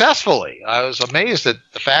successfully. I was amazed at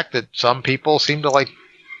the fact that some people seem to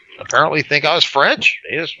apparently think I was French.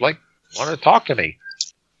 They just wanted to talk to me.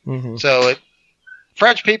 Mm-hmm. So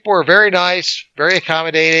French people were very nice, very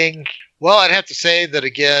accommodating. Well, I'd have to say that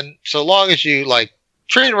again, so long as you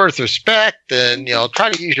treat them with respect and, try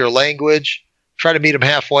to use your language, try to meet them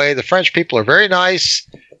halfway. The French people are very nice.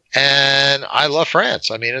 And I love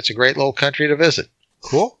France. I mean, it's a great little country to visit.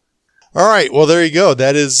 Cool. All right. Well, there you go.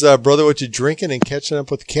 That is Brother What You Drinking and Catching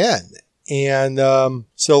Up with Ken. And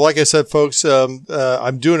so like I said, folks,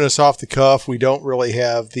 I'm doing this off the cuff. We don't really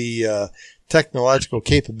have the technological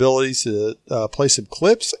capabilities to play some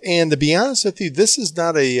clips. And to be honest with you, this is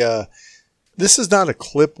not a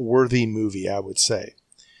clip-worthy movie, I would say.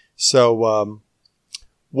 So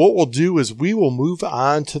what we'll do is we will move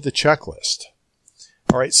on to the checklist.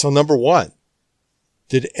 All right. So number 1,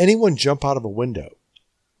 did anyone jump out of a window?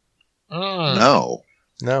 No.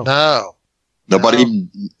 No. Nobody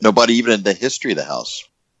even in the history of the house.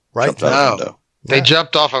 Right. Jumped out of the window. They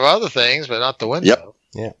jumped off of other things, but not the window.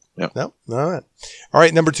 Yep. No. All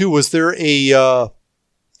right. Number 2, was there a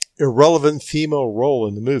irrelevant female role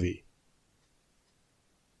in the movie?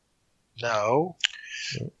 No.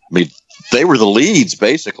 I mean, they were the leads,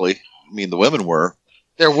 basically. I mean, the women were.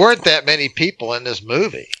 There weren't that many people in this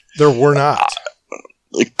movie. There were not.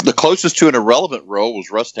 The closest to an irrelevant role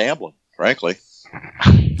was Russ Tamblyn, frankly.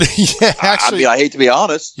 Yeah, actually. I hate to be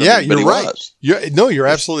honest. You're right. Was. You're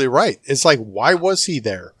absolutely right. It's like, why was he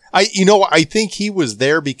there? I think he was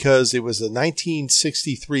there because it was a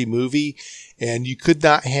 1963 movie, and you could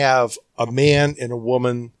not have a man and a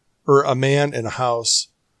woman, or a man in a house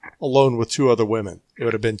alone with 2 other women. It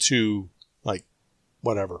would have been too, like,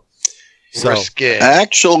 whatever. So, Risque.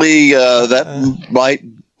 Actually, that might.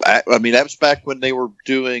 I mean, that was back when they were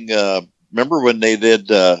doing. Remember when they did?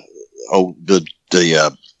 Gosh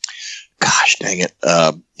dang it!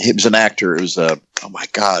 He was an actor. It was oh my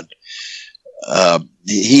god.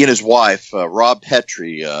 He and his wife, Rob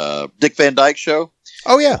Petrie, Dick Van Dyke Show.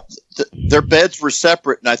 oh yeah, Their beds were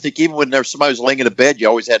separate, and I think even when somebody was laying in a bed, you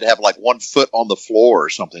always had to have like 1 foot on the floor or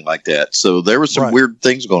something like that. So there was some Right. weird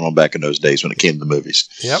things going on back in those days when it came to the movies.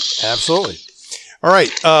 yep, absolutely. All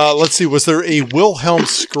right, let's see. Was there a Wilhelm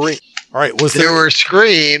scream? All right, was There there? were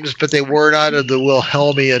screams, but they were not of the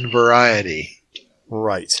Wilhelmian variety.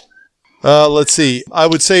 Right. Let's see. I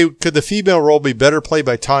would say, could the female role be better played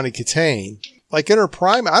by Tawny Kitaen? Like in her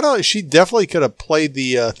prime, I don't know. She definitely could have played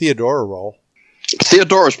the Theodora role.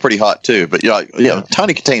 Theodora was pretty hot too, but yeah,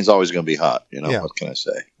 Tawny Kitaen's always going to be hot. Yeah. What can I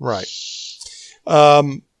say? Right.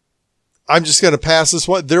 I'm just going to pass this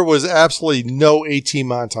one. There was absolutely no AT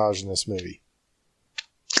montage in this movie.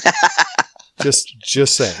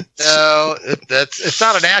 just saying. No, it's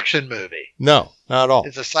not an action movie. No, not at all.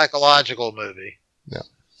 It's a psychological movie.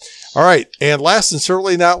 All right. And last and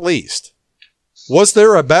certainly not least, was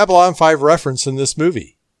there a Babylon 5 reference in this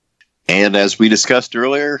movie? And as we discussed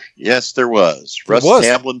earlier, yes, there was. Russ was.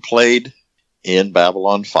 Tamblyn played in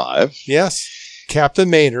Babylon 5. Yes. Captain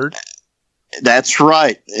Maynard. That's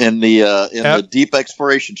right. In the deep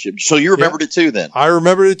exploration ship. So you remembered it too then? I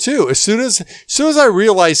remembered it too. As soon as I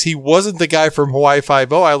realized he wasn't the guy from Hawaii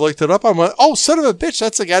Five-0, I looked it up. I went, oh, son of a bitch.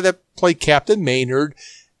 That's the guy that played Captain Maynard,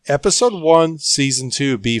 Episode 1, Season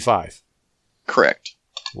 2, B5. Correct.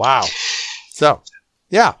 Wow. So,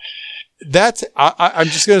 yeah. That's, I'm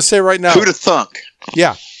just going to say right now. Who'd have thunk?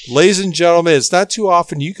 Yeah. Ladies and gentlemen, it's not too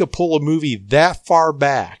often you could pull a movie that far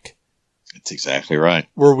back That's exactly right.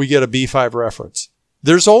 where we get a B5 reference.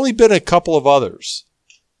 There's only been a couple of others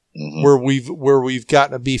where we've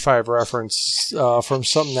gotten a B5 reference from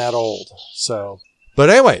something that old. So, but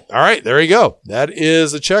anyway, all right, there you go. That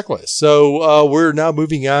is a checklist. So we're now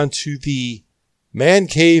moving on to the Man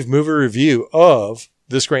Cave movie review of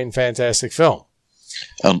this great and fantastic film.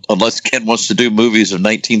 Unless Ken wants to do movies of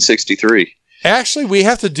 1963. Actually, we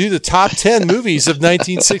have to do the top 10 movies of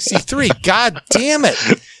 1963. God damn it.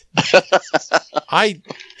 I'm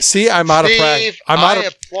out of practice. I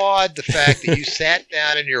applaud the fact that you sat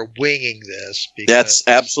down and you're winging this. That's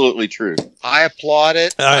absolutely true. I applaud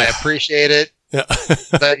it. I appreciate it. Yeah.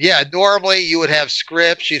 But yeah, normally you would have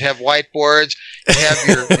scripts, you'd have whiteboards,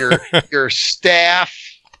 you'd have your staff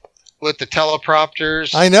with the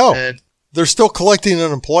teleprompters. I know. And they're still collecting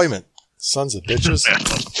unemployment. Sons of bitches.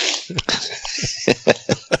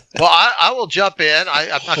 well, I will jump in.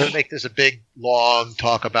 I'm not going to make this a big, long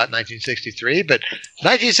talk about 1963, but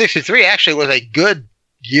 1963 actually was a good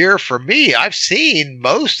year for me. I've seen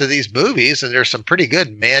most of these movies, and there's some pretty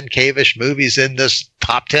good man cave-ish movies in this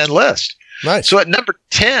top 10 list. Nice. So at number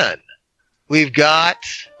 10, we've got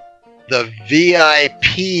the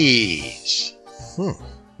VIPs.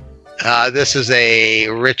 This is a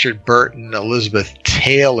Richard Burton, Elizabeth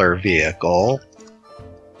Taylor vehicle.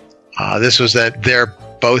 This was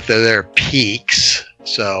both of their peaks.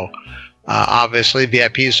 So obviously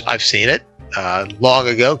VIPs, I've seen it long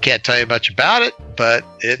ago. Can't tell you much about it, but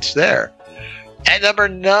it's there. At number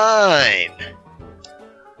 9,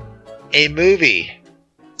 a movie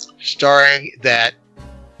starring that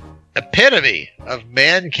epitome of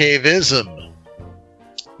man caveism,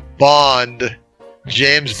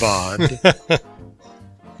 James Bond,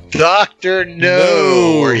 Dr.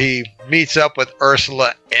 No, where he meets up with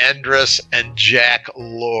Ursula Andress and Jack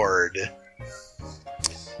Lord.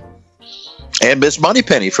 And Miss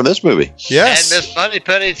Moneypenny from this movie. Yes. And Miss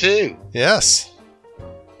Moneypenny, too. Yes.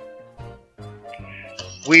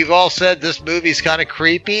 We've all said this movie's kind of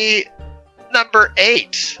creepy. Number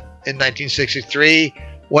 8, in 1963.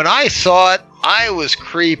 When I saw it, I was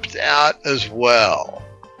creeped out as well.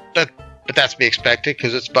 But that's to be expected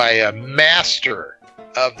because it's by a master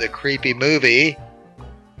of the creepy movie.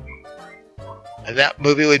 And that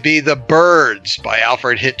movie would be The Birds by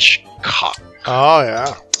Alfred Hitchcock. Oh,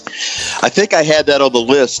 yeah. I think I had that on the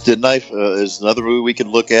list, didn't I? Is another movie we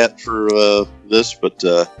can look at for this. But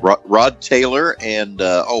Rod Taylor and,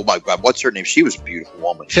 oh my God, what's her name? She was a beautiful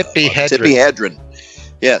woman. Tippi Hedren. Tippi Hedren.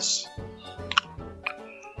 Yes.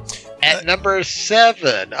 At number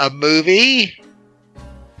 7, a movie,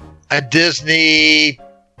 a Disney,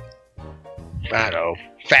 I don't know,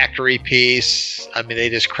 factory piece. I mean, they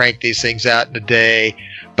just crank these things out in a day.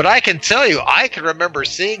 But I can tell you, I can remember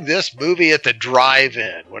seeing this movie at the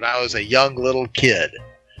drive-in when I was a young little kid.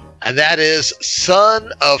 And that is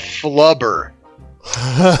Son of Flubber.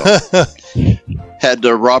 Had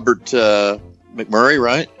Robert McMurray,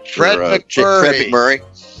 right? Fred McMurray. Fred McMurray.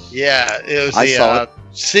 Yeah, it was the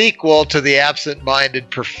sequel to The Absent-Minded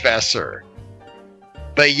Professor.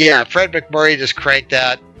 But yeah, Fred McMurray just cranked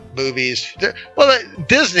out movies. Well,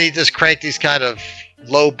 Disney just cranked these kind of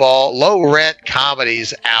low rent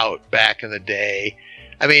comedies out back in the day.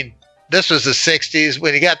 I mean, this was the 60s.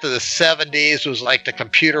 When you got to the 70s, it was like the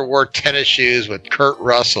computer wore tennis shoes with Kurt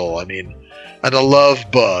Russell. I mean, and The Love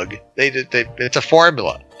Bug. It's a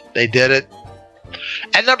formula. They did it.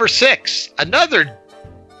 At number 6, another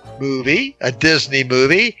movie, a Disney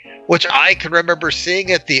movie, which I can remember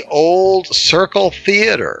seeing at the old Circle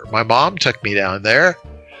Theater. My mom took me down there.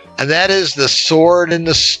 And that is The Sword in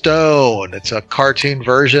the Stone. It's a cartoon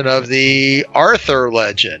version of the Arthur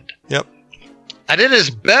legend. Yep. And it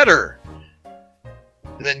is better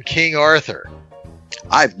than King Arthur.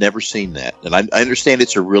 I've never seen that. And I understand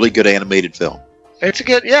it's a really good animated film. It's a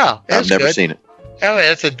good, yeah. I've never seen it. I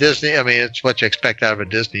mean, it's a Disney, I mean, it's what you expect out of a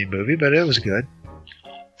Disney movie, but it was good.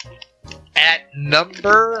 At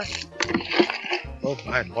number, oh,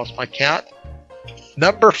 I lost my count.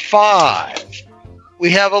 Number 5. We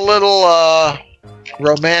have a little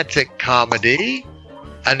romantic comedy,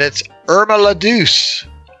 and it's Irma la Douce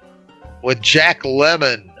with Jack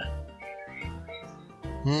Lemmon.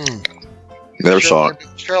 Never saw it.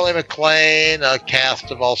 Shirley MacLaine, a cast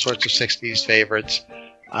of all sorts of 60s favorites.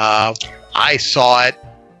 I saw it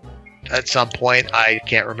at some point. I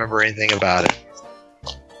can't remember anything about it.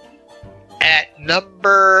 At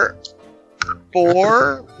number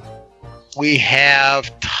 4... we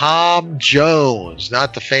have Tom Jones,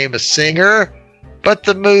 not the famous singer, but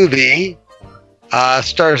the movie.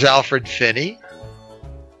 Stars Alfred Finney.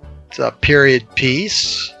 It's a period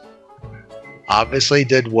piece. Obviously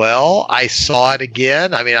did well. I saw it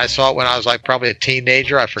again. I mean, I saw it when I was like probably a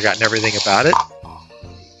teenager. I've forgotten everything about it.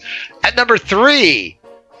 At number 3,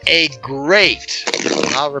 a great,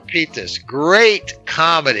 I'll repeat this, great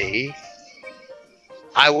comedy.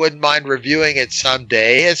 I wouldn't mind reviewing it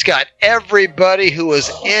someday. It's got everybody who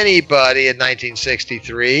was anybody in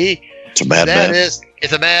 1963. It's a mad man.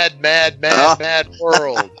 It's a mad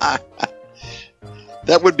world.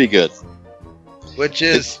 That would be good. Which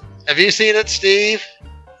is, have you seen it, Steve?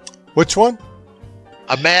 Which one?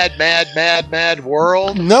 A mad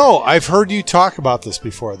world? No, I've heard you talk about this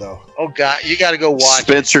before, though. Oh, God, you got to go watch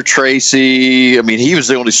Spencer Tracy. I mean, he was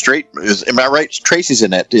the only straight. Am I right? Tracy's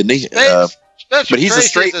in that, didn't he? But he's a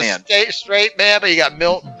straight man. Straight man, but you got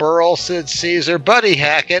Milton Berle, Sid Caesar, Buddy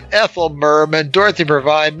Hackett, Ethel Merman, Dorothy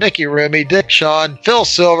Provine, Mickey Rooney, Dick Shawn, Phil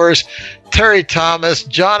Silvers, Terry Thomas,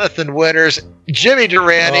 Jonathan Winters, Jimmy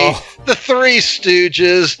Durante, the Three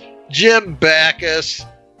Stooges, Jim Backus,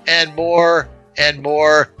 and more,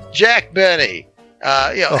 Jack Benny.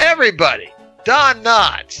 Everybody. Don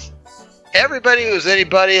Knotts. Everybody who was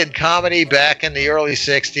anybody in comedy back in the early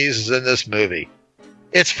 60s is in this movie.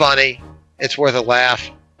 It's funny. It's worth a laugh.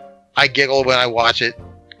 I giggle when I watch it.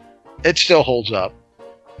 It still holds up.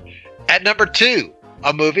 At number 2,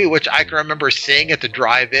 a movie which I can remember seeing at the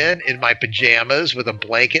drive-in in my pajamas with a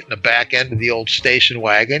blanket in the back end of the old station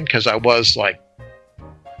wagon because I was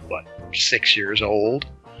 6 years old.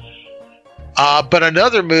 But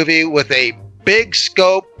another movie with a big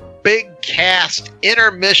scope, big cast,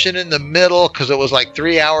 intermission in the middle because it was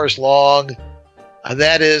 3 hours long. And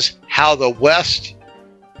that is How the West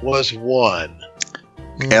Was Won.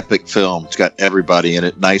 Epic film. It's got everybody in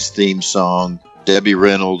it. Nice theme song. Debbie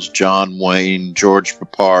Reynolds, John Wayne, George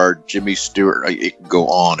Papard, Jimmy Stewart. It can go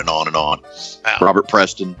on and on and on. Wow. Robert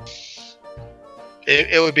Preston.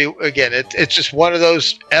 It would be, again, it's just one of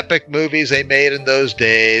those epic movies they made in those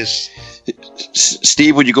days.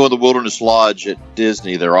 Steve, when you go to the Wilderness Lodge at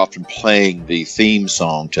Disney, they're often playing the theme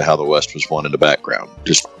song to How the West Was Won in the background.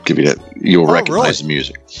 Just give you that, you'll recognize the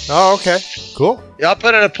music. Oh, okay, cool. Yeah, I'll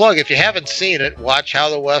put in a plug. If you haven't seen it, watch How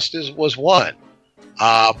the West Was Won.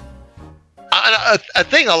 A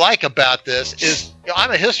thing I like about this is,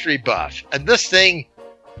 I'm a history buff, and this thing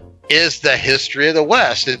is the history of the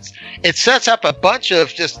West. It sets up a bunch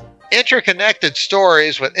of just interconnected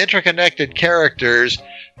stories with interconnected characters,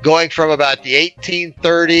 going from about the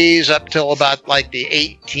 1830s up till about like the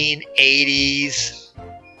 1880s.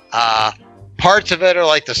 Parts of it are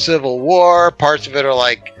like the Civil War. Parts of it are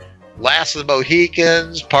like Last of the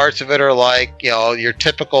Mohicans. Parts of it are like, your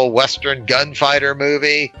typical Western gunfighter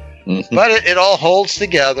movie. Mm-hmm. But it all holds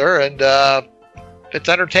together, and it's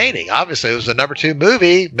entertaining. Obviously, it was the number 2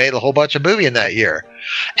 movie, made a whole bunch of movie in that year.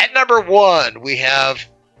 At number 1, we have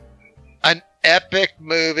an epic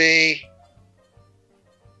movie.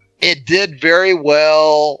 It did very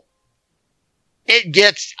well.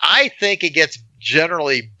 I think it gets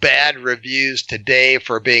generally bad reviews today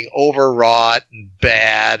for being overwrought and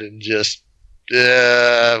bad and just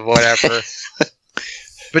whatever.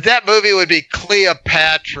 But that movie would be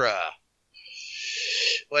Cleopatra,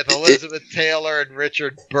 with Elizabeth Taylor and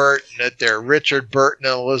Richard Burton at their Richard Burton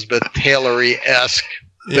and Elizabeth Taylor-esque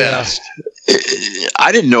best.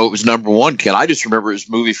 I didn't know it was number 1, Ken. I just remember his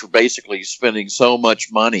movie for basically spending so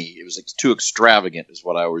much money. It was too extravagant, is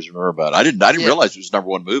what I always remember about it. I didn't realize it was number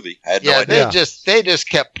 1 movie. I had no idea. They just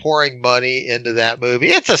kept pouring money into that movie.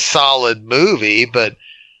 It's a solid movie, but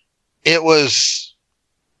it was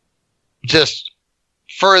just,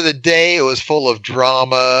 for the day, it was full of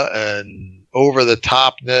drama and over the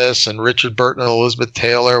topness, and Richard Burton and Elizabeth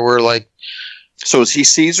Taylor were like. So is he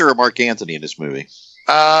Caesar or Mark Antony in this movie?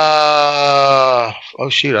 Oh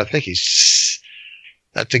shoot! I think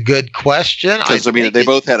that's a good question. Because they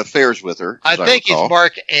both had affairs with her. I think he's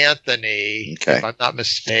Mark Anthony, if I'm not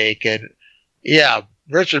mistaken. Yeah,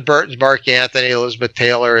 Richard Burton's Mark Anthony, Elizabeth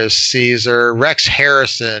Taylor is Caesar, Rex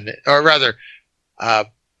Harrison, or rather,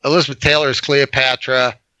 Elizabeth Taylor is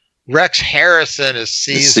Cleopatra, Rex Harrison is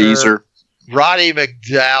Caesar. Roddy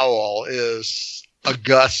McDowall is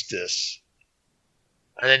Augustus.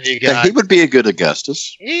 And then you got, he would be a good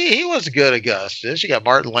Augustus. He was a good Augustus. You got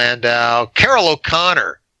Martin Landau, Carol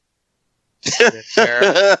O'Connor.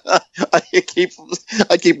 I keep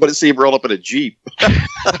wanting to see him roll up in a Jeep.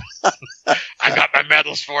 I got my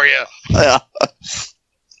medals for you. Yeah.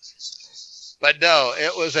 But no,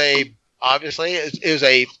 it was a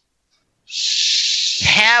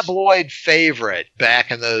tabloid favorite back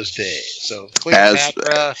in those days. So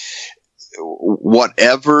Cleopatra,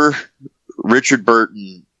 whatever Richard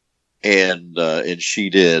Burton and she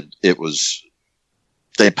did, they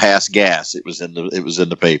passed gas. It was in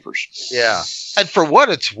the papers. Yeah. And for what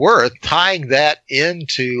it's worth, tying that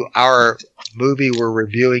into our movie we're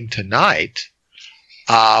reviewing tonight,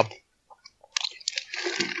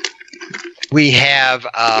 we have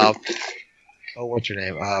what's her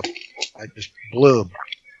name? Bloom.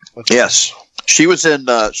 Yes. She was in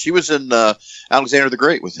Alexander the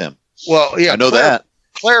Great with him. Well, yeah, I know that.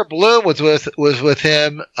 Claire Bloom was with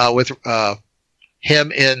him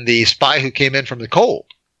him in The Spy Who Came In From the Cold.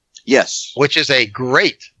 Yes, which is a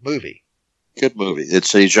great movie. Good movie.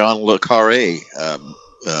 It's a Jean le Carré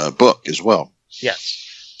book as well. Yes.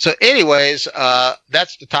 So, anyways,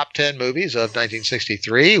 that's the top 10 movies of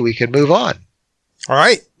 1963. We can move on. All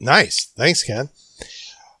right, nice. Thanks, Ken.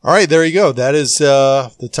 All right, there you go. That is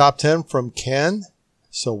the top 10 from Ken.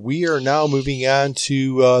 So we are now moving on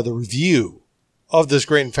to the review of this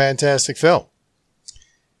great and fantastic film.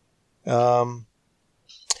 Ken,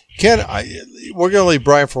 we're going to leave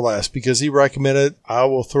Brian for last because he recommended it. I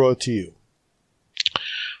will throw it to you.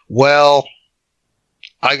 Well,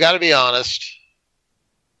 I got to be honest.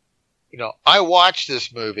 I watched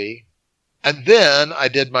this movie and then I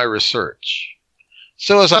did my research.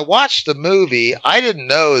 So as I watched the movie, I didn't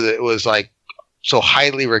know that it was like so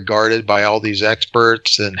highly regarded by all these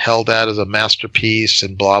experts and held out as a masterpiece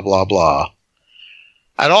and blah, blah, blah.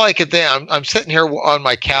 And all I could think, I'm sitting here on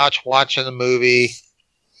my couch watching the movie.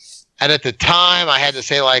 And at the time I had to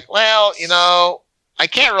say well, I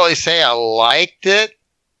can't really say I liked it.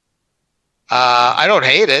 I don't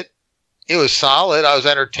hate it. It was solid. I was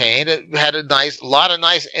entertained. It had a lot of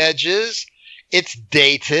nice edges. It's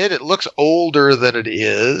dated. It looks older than it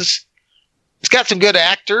is. It's got some good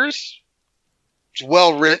actors. It's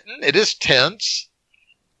well written. It is tense.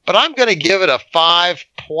 But I'm going to give it a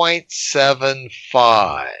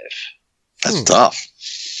 5.75. That's tough.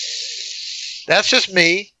 That's just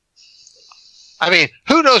me. I mean,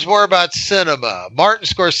 who knows more about cinema, Martin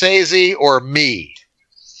Scorsese or me?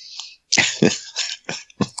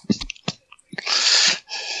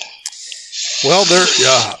 Well, there.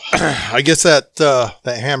 I guess that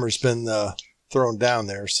hammer's been thrown down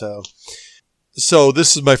there. So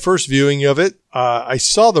this is my first viewing of it. I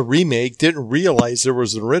saw the remake, didn't realize there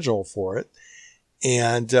was an original for it,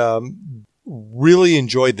 and really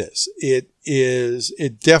enjoyed this. It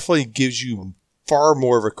definitely gives you far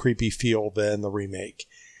more of a creepy feel than the remake.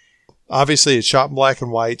 Obviously, it's shot in black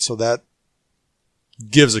and white, so that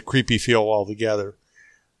gives a creepy feel altogether.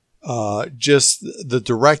 Just the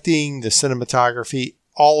directing, the cinematography,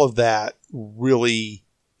 all of that really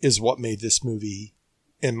is what made this movie,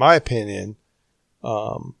 in my opinion,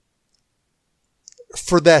 for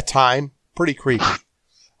that time, pretty creepy.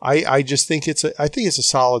 I just think it's a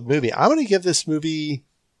solid movie. I'm going to give this movie,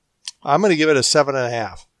 I'm going to give it a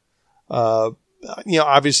 7.5.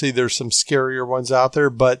 Obviously there's some scarier ones out there,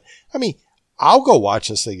 but I mean, I'll go watch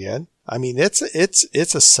this again. I mean, it's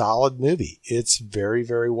a solid movie. It's very,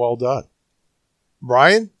 very well done.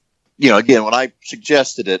 Brian? Again, when I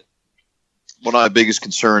suggested it, one of my biggest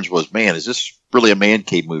concerns was, man, is this really a man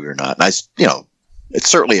cave movie or not? And it's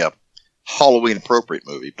certainly a Halloween appropriate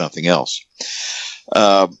movie, if nothing else.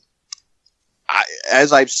 As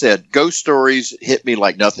I've said, ghost stories hit me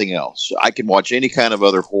like nothing else. I can watch any kind of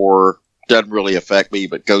other horror. Doesn't really affect me,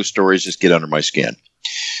 but ghost stories just get under my skin.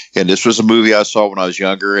 And this was a movie I saw when I was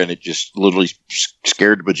younger, and it just literally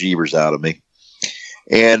scared the bejeebers out of me.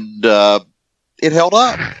 And it held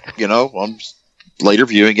up. On later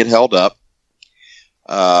viewing, it held up.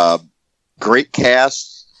 Great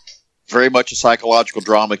cast. Very much a psychological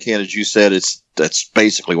drama, Ken. As you said, that's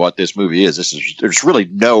basically what this movie is. There's really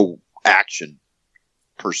no action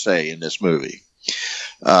per se in this movie.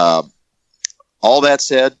 All that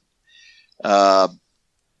said, I'm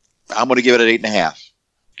going to give it an 8.5.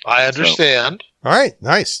 I understand. So, all right,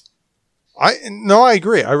 nice. I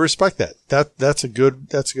agree. I respect that. That's a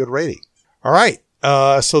good rating. All right.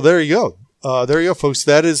 So there you go. There you go, folks.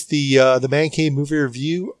 That is the Man Cave movie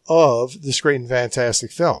review of this great and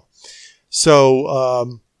fantastic film.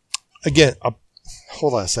 So again,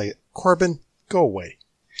 hold on a second. Corbin, go away.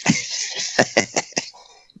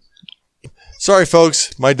 Sorry,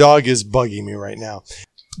 folks. My dog is bugging me right now.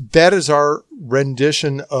 That is our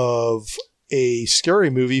rendition of a scary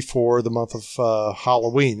movie for the month of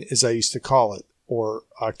Halloween, as I used to call it, or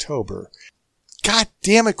October. God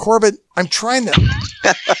damn it, Corbin. I'm trying to...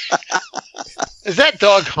 Is that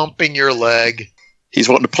dog humping your leg? He's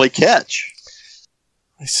wanting to play catch.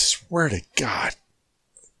 I swear to God.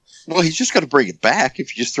 Well, he's just got to bring it back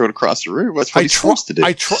if you just throw it across the room. That's what he's supposed to do.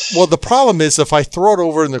 Well, the problem is if I throw it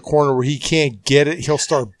over in the corner where he can't get it, he'll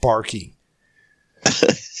start barking.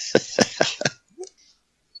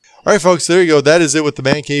 All right, folks, there you go. That is it with the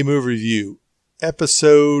Man Cave Movie Review.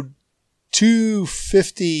 Episode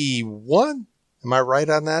 251. Am I right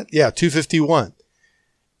on that? Yeah, 251.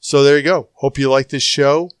 So there you go. Hope you like this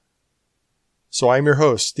show. So I'm your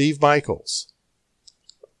host, Steve Michaels.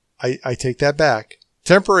 I take that back.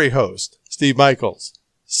 Temporary host, Steve Michaels,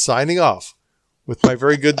 signing off with my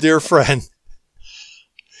very good dear friend,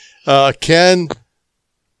 Ken.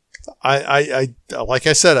 I like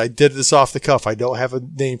I said, I did this off the cuff. I don't have a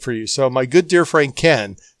name for you. So my good dear friend,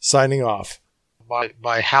 Ken, signing off.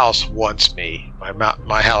 My house wants me.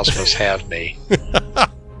 My house must have me.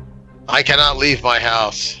 I cannot leave my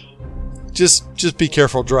house. Just be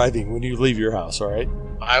careful driving when you leave your house, all right?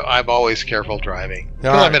 I'm always careful driving.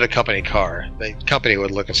 Because I'm in a company car. The company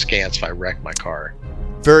would look askance if I wrecked my car.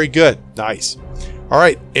 Very good. Nice. All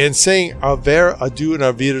right. And saying Aver, adieu, and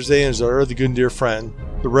Wiedersehen is our other good dear friend,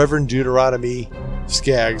 the Reverend Deuteronomy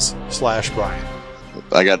Skaggs / Brian.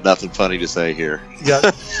 I got nothing funny to say here.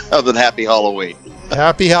 Yeah. Other than Happy Halloween.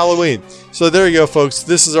 Happy Halloween. So there you go, folks.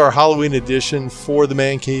 This is our Halloween edition for the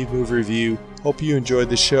Man Cave Movie Review. Hope you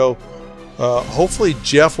enjoyed the show. Hopefully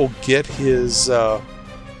Jeff will get his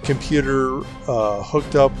computer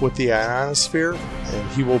hooked up with the ionosphere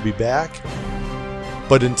and he will be back.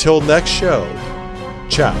 But until next show,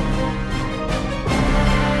 ciao.